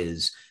opponent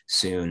is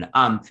soon.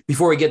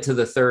 Before we get to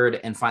the third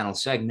and final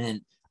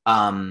segment,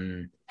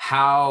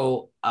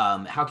 how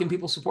can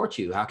people support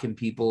you? How can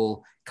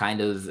people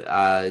kind of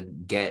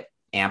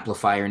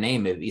amplify your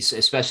name,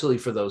 especially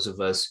for those of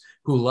us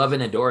who love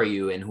and adore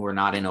you and who are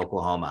not in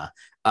Oklahoma?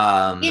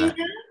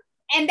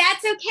 And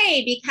that's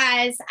okay,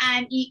 because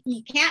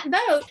you can't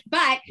vote,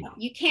 but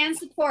you can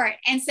support.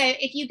 And so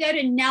if you go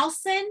to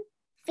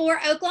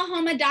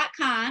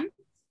nelsonforoklahoma.com,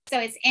 so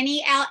it's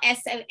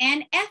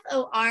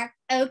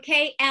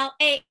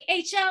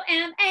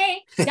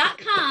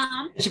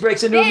NELSONFOROKLAHOMA.com. She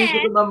breaks into a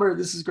musical number.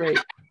 This is great.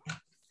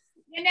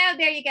 You know,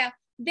 there you go.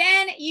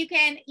 Then you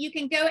can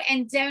go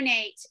and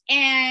donate.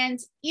 And,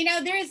 you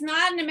know, there is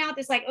not an amount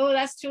that's like, oh,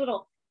 that's too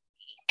little.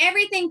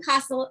 Everything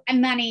costs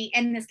money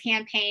in this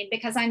campaign,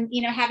 because I'm,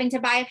 you know, having to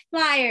buy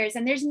flyers,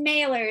 and there's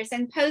mailers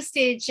and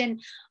postage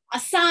and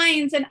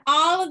signs and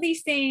all of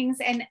these things.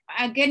 And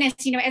goodness,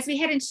 as we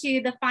head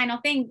into the final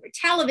thing,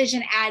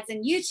 television ads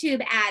and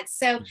YouTube ads.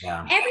 So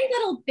every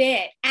little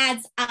bit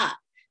adds up.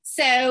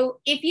 So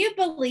if you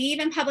believe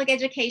in public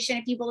education,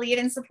 if you believe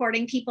in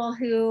supporting people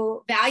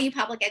who value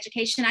public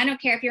education, I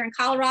don't care if you're in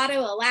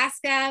Colorado,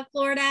 Alaska,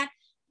 Florida,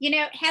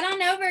 head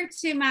on over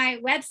to my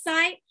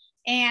website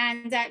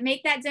and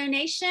make that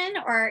donation,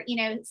 or,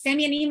 send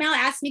me an email,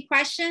 ask me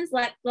questions,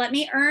 let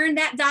me earn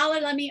that dollar,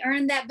 let me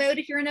earn that vote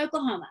if you're in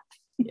Oklahoma.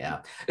 Yeah.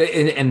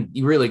 And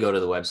you really go to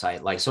the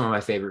website. Like, some of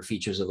my favorite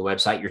features of the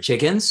website, your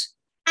chickens.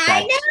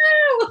 I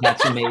know.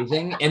 That's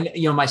amazing. And,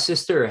 my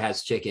sister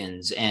has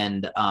chickens,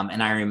 and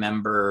I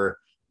remember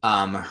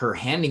her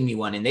handing me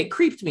one, and they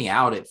creeped me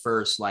out at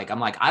first. Like, I'm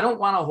like, I don't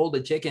want to hold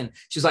a chicken.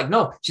 She's like,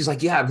 no. She's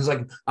like, yeah. I was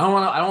like, I don't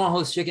want to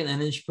hold this chicken. And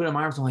then she put it in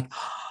my arms. I'm like,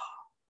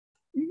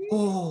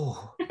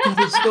 oh, that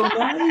is so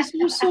nice.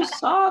 You're so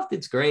soft.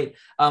 It's great.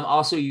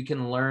 Also, you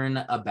can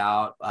learn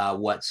about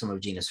what some of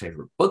Jena's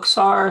favorite books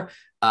are,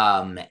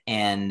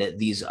 and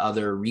these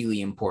other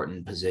really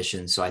important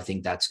positions. So I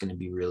think that's going to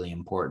be really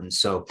important.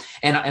 So,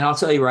 and I'll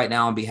tell you right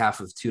now, on behalf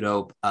of Too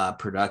Dope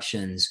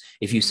Productions,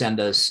 if you send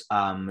us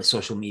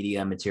social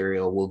media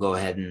material, we'll go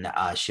ahead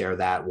and share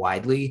that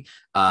widely.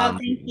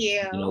 Thank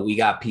you. We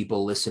got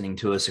people listening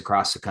to us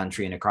across the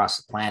country and across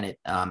the planet,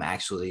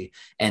 actually.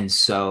 And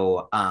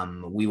so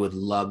we would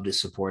love to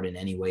support in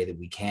any way that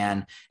we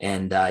can.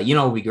 And,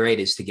 what would be great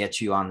is to get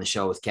you on the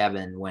show with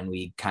Kevin when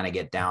we kind of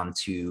get down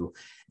to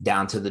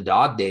the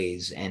dog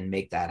days and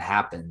make that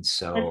happen.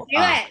 So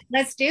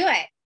let's do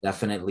it.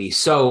 Definitely.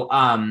 So,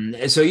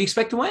 so you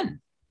expect to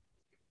win?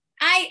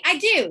 I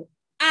do.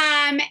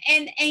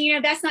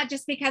 And that's not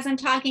just because I'm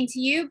talking to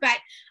you, but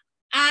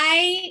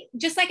I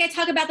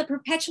talk about the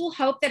perpetual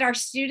hope that our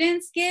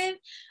students give.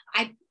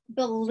 I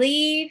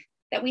believe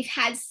that we've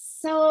had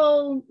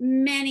so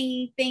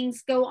many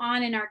things go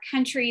on in our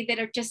country that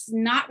are just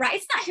not right.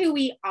 It's not who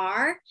we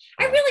are.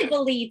 I really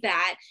believe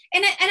that.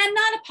 And I'm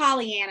not a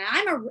Pollyanna.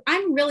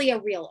 I'm really a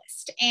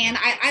realist. And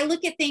I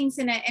look at things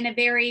in a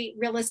very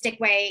realistic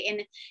way.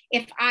 And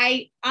if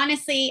I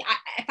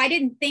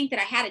didn't think that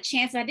I had a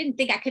chance, and I didn't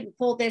think I couldn't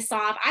pull this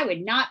off, I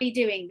would not be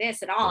doing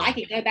this at all. I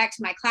could go back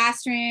to my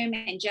classroom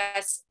and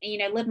just,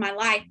 live my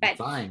life. But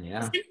fine,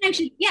 yeah.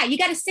 Sometimes you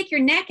got to stick your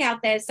neck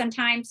out there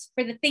sometimes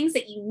for the things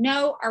that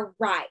are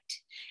right.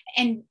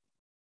 And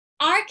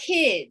our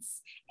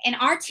kids and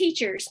our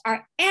teachers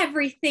are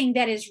everything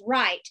that is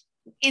right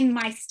in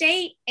my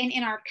state and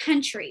in our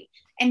country.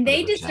 And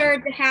they 100%.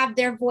 Deserve to have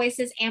their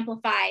voices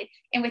amplified.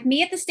 And with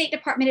me at the State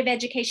Department of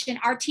Education,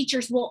 our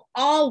teachers will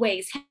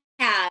always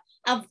have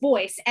a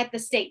voice at the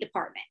State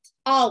Department.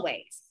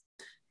 Always.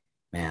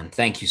 Man,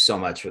 thank you so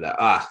much for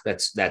that.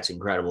 That's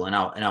incredible. And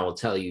I will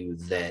tell you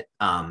that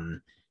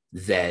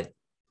that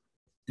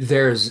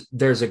there's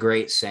a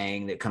great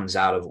saying that comes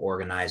out of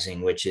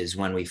organizing, which is,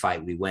 when we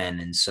fight, we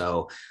win. And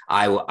so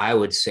I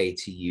would say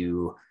to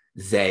you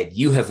that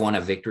you have won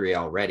a victory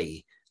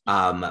already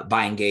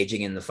by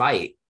engaging in the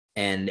fight.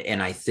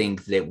 And I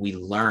think that we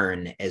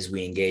learn as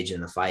we engage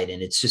in the fight.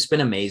 And it's just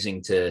been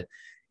amazing to,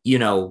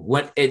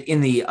 what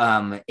in the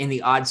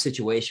odd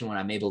situation when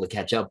I'm able to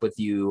catch up with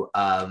you,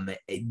 to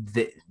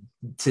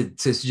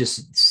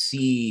just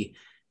see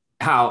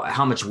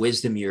how much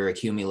wisdom you're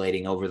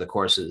accumulating over the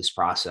course of this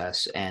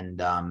process.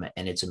 And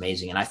it's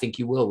amazing. And I think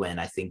you will win.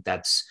 I think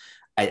that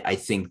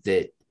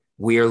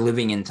we are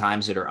living in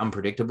times that are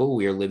unpredictable.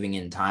 We are living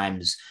in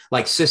times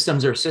like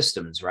systems are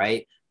systems,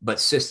 right? But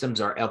systems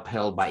are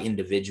upheld by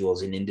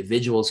individuals, and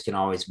individuals can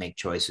always make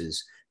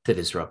choices to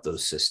disrupt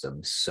those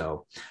systems.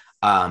 So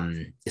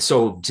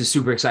just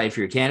super excited for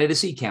your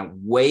candidacy. Can't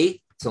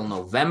wait till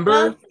November.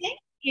 Well, thank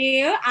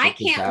you. I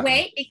can't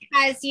wait,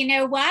 because you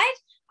know what?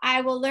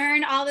 I will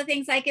learn all the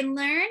things I can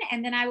learn,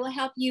 and then I will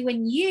help you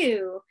when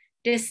you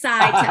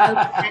decide to open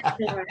that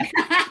door.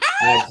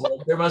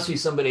 There must be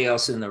somebody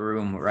else in the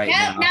room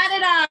now. Not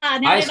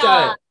at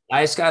all.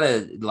 I just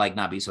gotta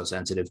not be so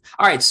sensitive.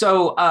 All right,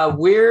 so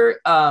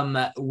we're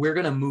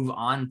gonna move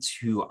on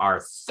to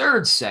our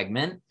third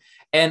segment,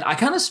 and I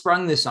kind of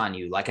sprung this on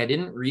you. Like, I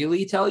didn't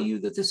really tell you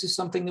that this is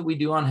something that we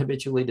do on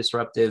Habitually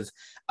Disruptive.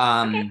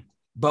 Okay.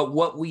 But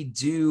what we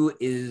do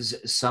is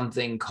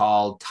something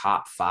called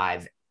Top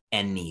 5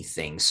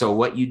 Anything. So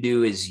what you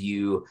do is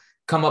you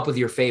come up with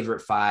your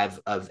favorite 5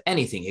 of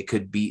anything. It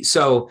could be,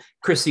 so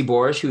Christy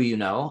Borish, who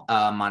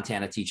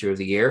Montana Teacher of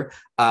the Year,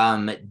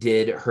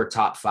 did her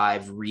top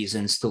 5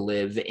 reasons to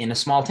live in a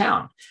small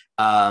town.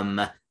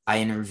 I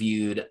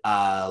interviewed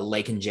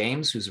Lakin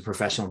James, who's a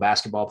professional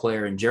basketball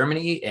player in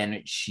Germany,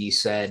 and she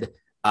said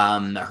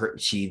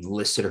she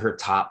listed her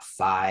top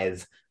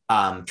 5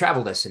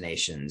 travel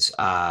destinations.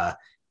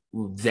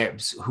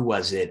 Who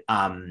was it?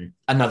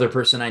 Another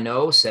person I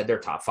know said their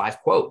top 5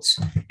 quotes.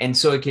 And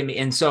so it can be,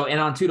 and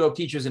on Two Dope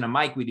Teachers and a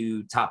Mic, we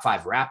do top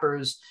 5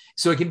 rappers.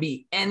 So it can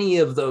be any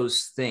of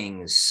those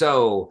things.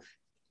 So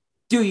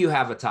do you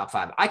have a top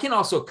 5? I can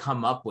also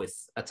come up with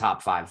a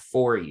top 5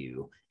 for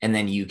you, and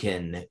then you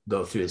can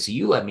go through this. So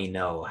you let me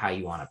know how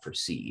you want to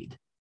proceed.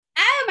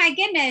 Oh my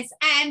goodness.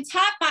 And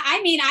top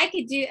five,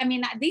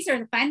 these are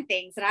the fun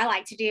things that I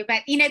like to do,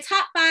 but,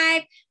 top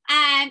five,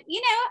 I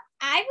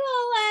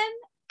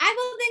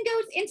will then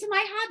go into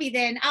my hobby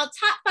then. I'll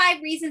top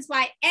five reasons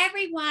why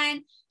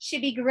everyone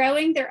should be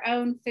growing their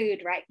own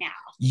food right now.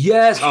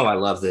 Yes. Oh, I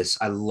love this.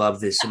 I love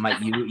this.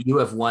 You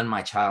have won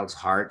my child's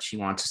heart. She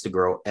wants us to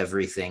grow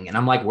everything. And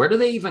I'm like, where do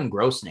they even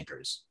grow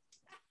Snickers?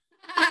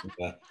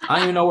 Okay. I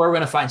don't even know where we're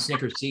going to find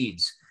Snickers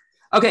seeds.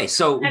 Okay.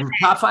 So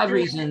top five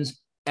reasons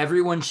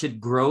everyone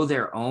should grow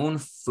their own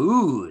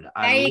food.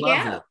 I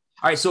love it. All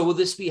right. So will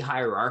this be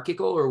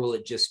hierarchical or will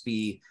it just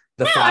be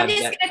the five? I'm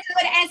just going to do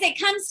it as it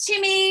comes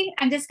to me.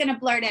 I'm just going to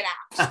blurt it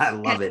out. I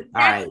love it.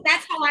 All right.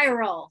 That's how I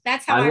roll.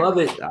 That's how I love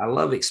it. I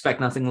love it. Expect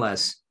nothing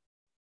less.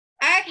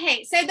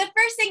 Okay, so the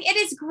first thing, it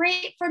is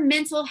great for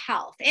mental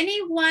health.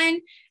 Anyone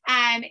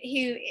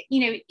who,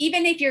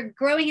 even if you're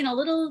growing in a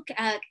little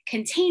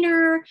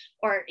container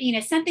or,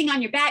 something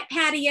on your back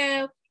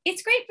patio,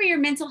 it's great for your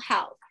mental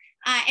health.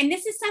 And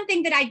this is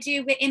something that I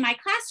do in my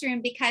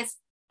classroom because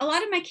a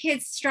lot of my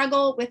kids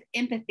struggle with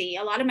empathy.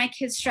 A lot of my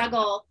kids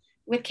struggle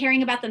with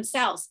caring about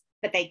themselves,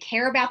 but they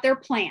care about their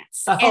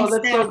plants. Oh,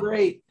 that's so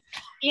great.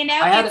 And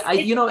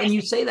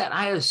you say that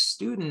I had a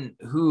student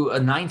a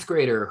ninth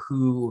grader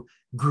who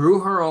grew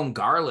her own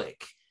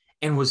garlic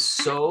and was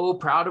so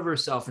proud of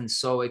herself and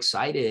so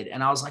excited.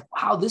 And I was like,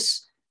 wow,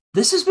 this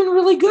has been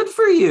really good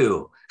for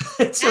you.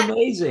 It's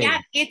amazing. Yeah,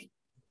 it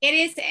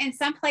is in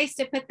some place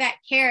to put that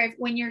care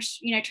when you're,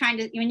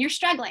 when you're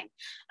struggling.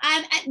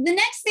 The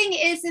next thing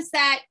is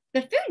that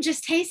the food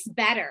just tastes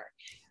better.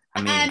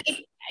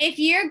 If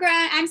you're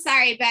growing, I'm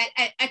sorry,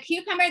 but a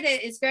cucumber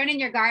that is grown in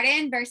your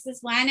garden versus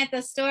one at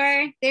the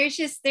store,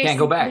 can't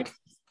go back.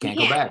 Can't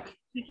go back.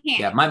 You can't.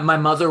 Yeah, my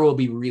mother will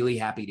be really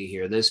happy to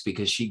hear this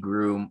because she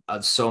grew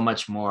so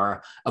much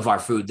more of our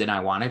food than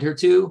I wanted her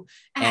to,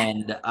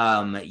 and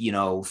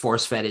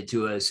force fed it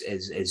to us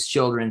as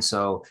children.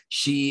 So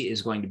she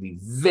is going to be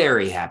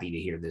very happy to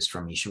hear this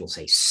from me. She will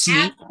say, "See,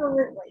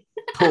 absolutely,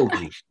 told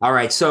you." All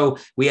right, so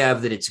we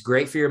have that it's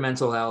great for your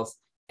mental health,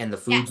 and the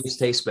food just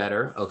tastes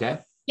better. Okay.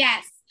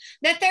 Yes.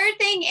 The third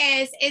thing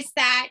is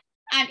that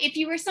if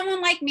you were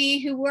someone like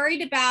me who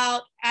worried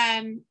about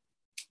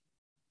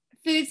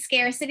food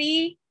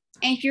scarcity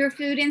and if you're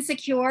food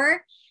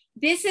insecure,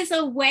 this is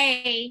a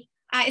way,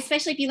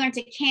 especially if you learn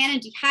to can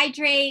and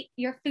dehydrate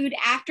your food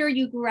after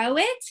you grow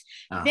it,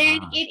 then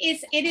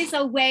it is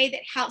a way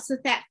that helps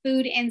with that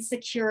food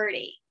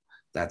insecurity.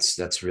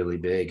 That's really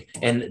big.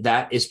 And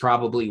that is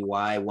probably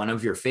why one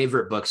of your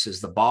favorite books is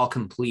the Ball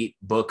Complete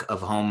Book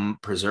of Home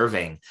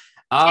Preserving.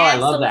 Oh,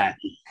 absolutely. I love that.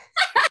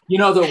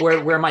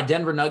 Where my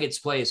Denver Nuggets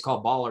play is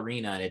called Ball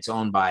Arena and it's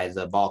owned by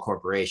the Ball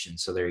Corporation.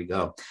 So there you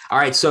go. All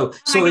right. So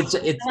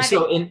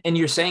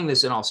you're saying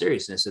this in all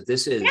seriousness, that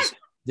this is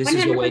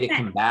a way to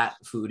combat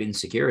food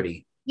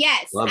insecurity.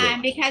 Yes,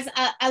 because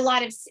a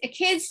lot of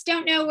kids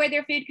don't know where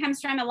their food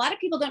comes from. A lot of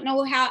people don't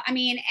know how,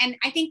 and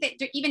I think that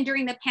even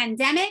during the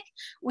pandemic,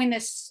 when the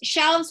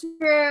shelves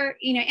were,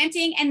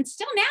 emptying, and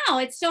still now,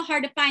 it's still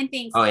hard to find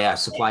things. Oh yeah,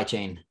 supply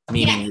chain,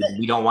 meaning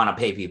we don't want to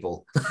pay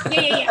people.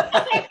 Yeah.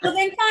 Okay, well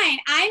then fine.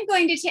 I'm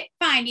going to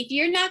fine. If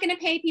you're not going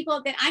to pay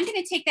people, then I'm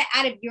going to take that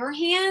out of your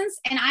hands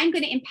and I'm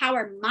going to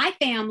empower my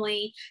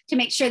family to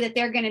make sure that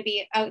they're going to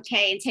be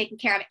okay and taken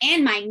care of,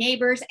 and my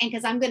neighbors, and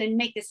because I'm going to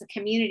make this a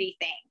community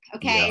thing.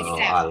 Okay. No,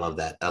 I love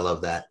that.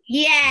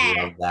 Yeah.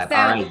 I love that. So,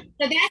 all right.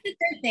 So that's the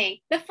third thing.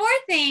 The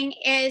fourth thing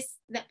is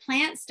that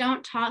plants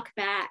don't talk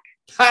back.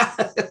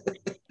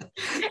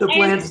 The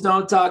plants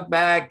don't talk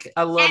back.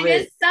 I love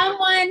it. As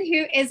someone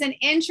who is an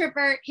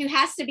introvert who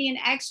has to be an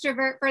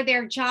extrovert for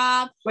their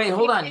job. Wait,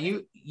 hold on.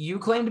 You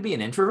claim to be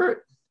an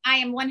introvert? I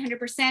am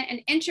 100%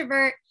 an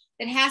introvert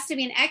that has to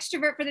be an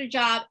extrovert for their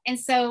job. And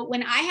so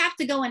when I have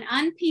to go and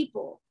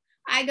unpeople,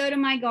 I go to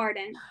my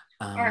garden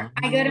or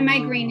I go to my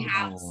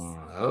greenhouse.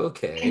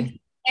 Okay.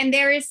 And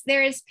there is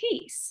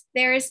peace.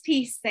 There is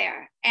peace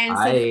there. And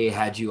so I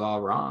had you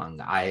all wrong.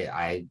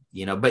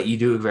 But you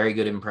do a very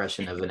good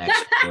impression of an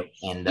extrovert.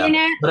 And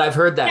but I've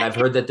heard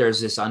that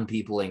there's this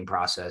unpeopling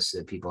process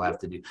that people have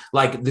to do.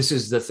 Like this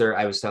is the third.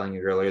 I was telling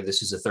you earlier.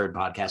 This is the third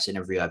podcast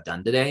interview I've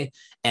done today,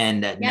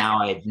 and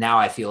now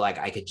I feel like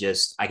I could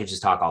just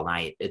talk all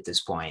night at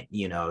this point.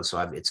 So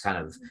it's kind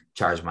of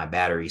charged my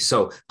battery.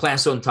 So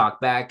plants don't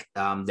talk back.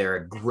 They're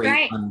a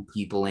great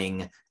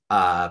unpeopling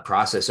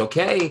process.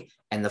 Okay.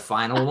 And the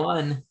final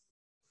one.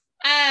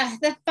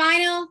 The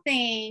final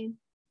thing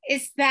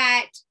is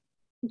that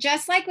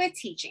just like with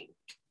teaching,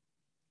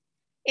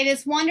 it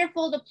is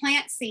wonderful to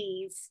plant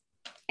seeds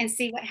and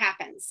see what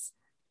happens.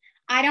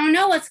 I don't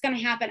know what's going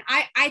to happen.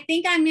 I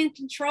think I'm in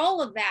control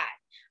of that.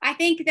 I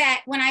think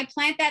that when I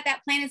plant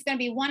that plant is going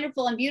to be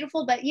wonderful and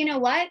beautiful, but you know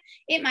what?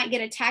 It might get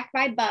attacked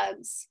by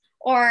bugs,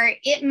 or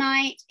it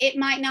might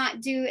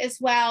not do as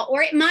well,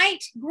 or it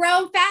might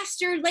grow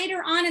faster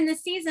later on in the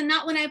season,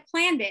 not when I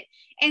planned it.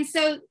 And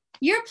so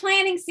you're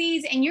planting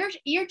seeds and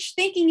you're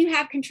thinking you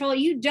have control.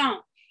 You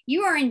don't.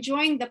 You are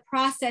enjoying the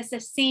process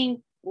of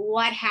seeing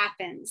what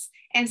happens.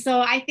 And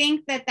so I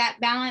think that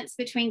balance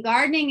between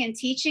gardening and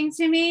teaching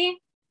to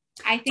me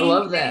I I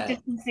love think that. it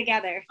just comes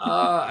together.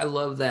 I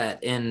love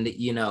that. And,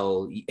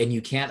 and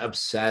you can't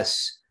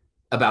obsess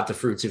about the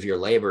fruits of your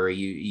labor.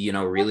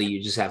 Really,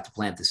 you just have to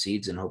plant the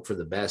seeds and hope for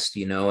the best,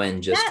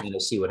 and just Yeah.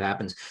 see what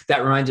happens.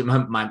 That reminds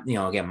me,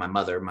 again, my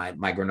mother, my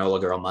granola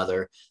girl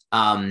mother,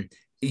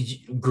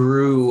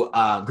 grew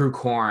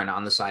corn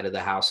on the side of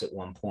the house at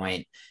one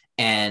point,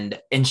 and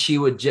she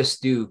would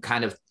just do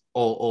kind of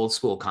old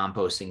school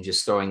composting,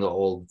 just throwing the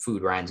old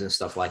food rinds and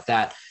stuff like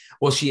that.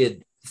 Well, she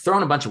had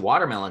thrown a bunch of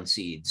watermelon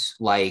seeds,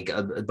 like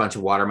a bunch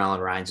of watermelon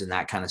rinds and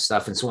that kind of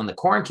stuff. And so when the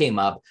corn came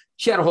up,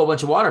 she had a whole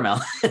bunch of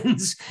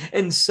watermelons.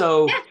 And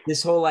so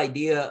this whole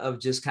idea of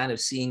just kind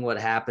of seeing what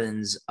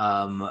happens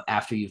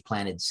after you've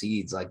planted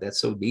seeds, like that's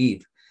so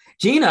deep.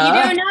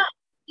 Jena.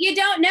 You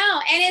don't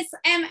know.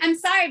 And I'm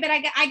sorry, but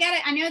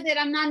I know that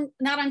I'm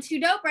not on too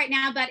dope right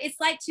now, but it's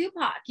like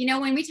Tupac.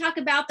 When we talk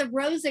about the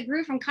rose that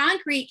grew from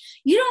concrete,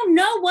 you don't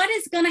know what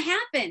is going to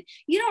happen.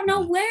 You don't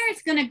know where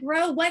it's going to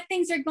grow, what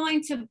things are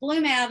going to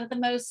bloom out of the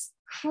most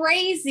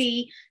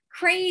crazy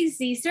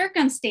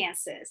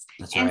circumstances.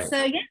 That's and right.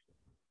 So, yeah.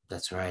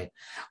 That's right.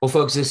 Well,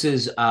 folks, this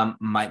is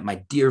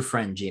my dear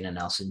friend, Jena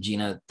Nelson.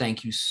 Jena,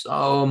 thank you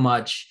so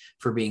much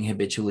for being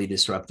habitually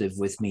disruptive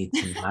with me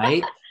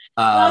tonight.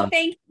 Well,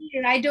 thank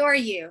you. I adore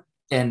you.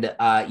 And,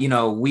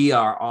 we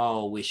are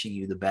all wishing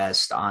you the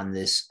best on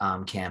this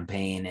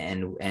campaign,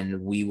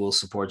 and we will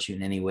support you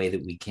in any way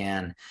that we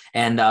can.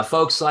 And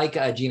folks, like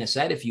Jena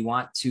said, if you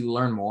want to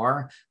learn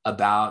more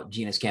about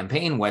Jena's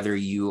campaign, whether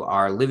you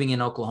are living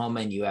in Oklahoma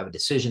and you have a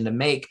decision to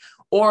make,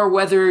 or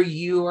whether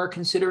you are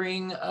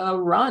considering a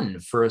run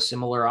for a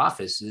similar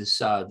office, this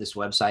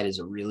website is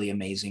a really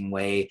amazing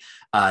way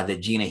that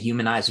Jena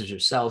humanizes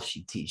herself.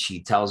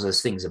 She tells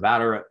us things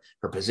about her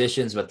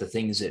positions, but the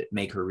things that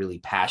make her really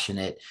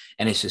passionate,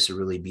 and it's just a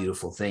really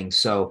beautiful thing.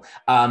 So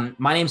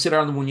my name is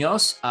Gerardo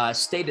Munoz.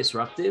 Stay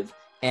disruptive,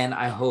 and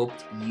I hope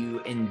you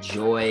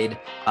enjoyed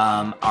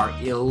our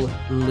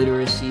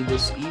illiteracy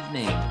this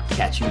evening.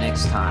 Catch you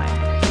next time.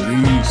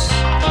 Peace.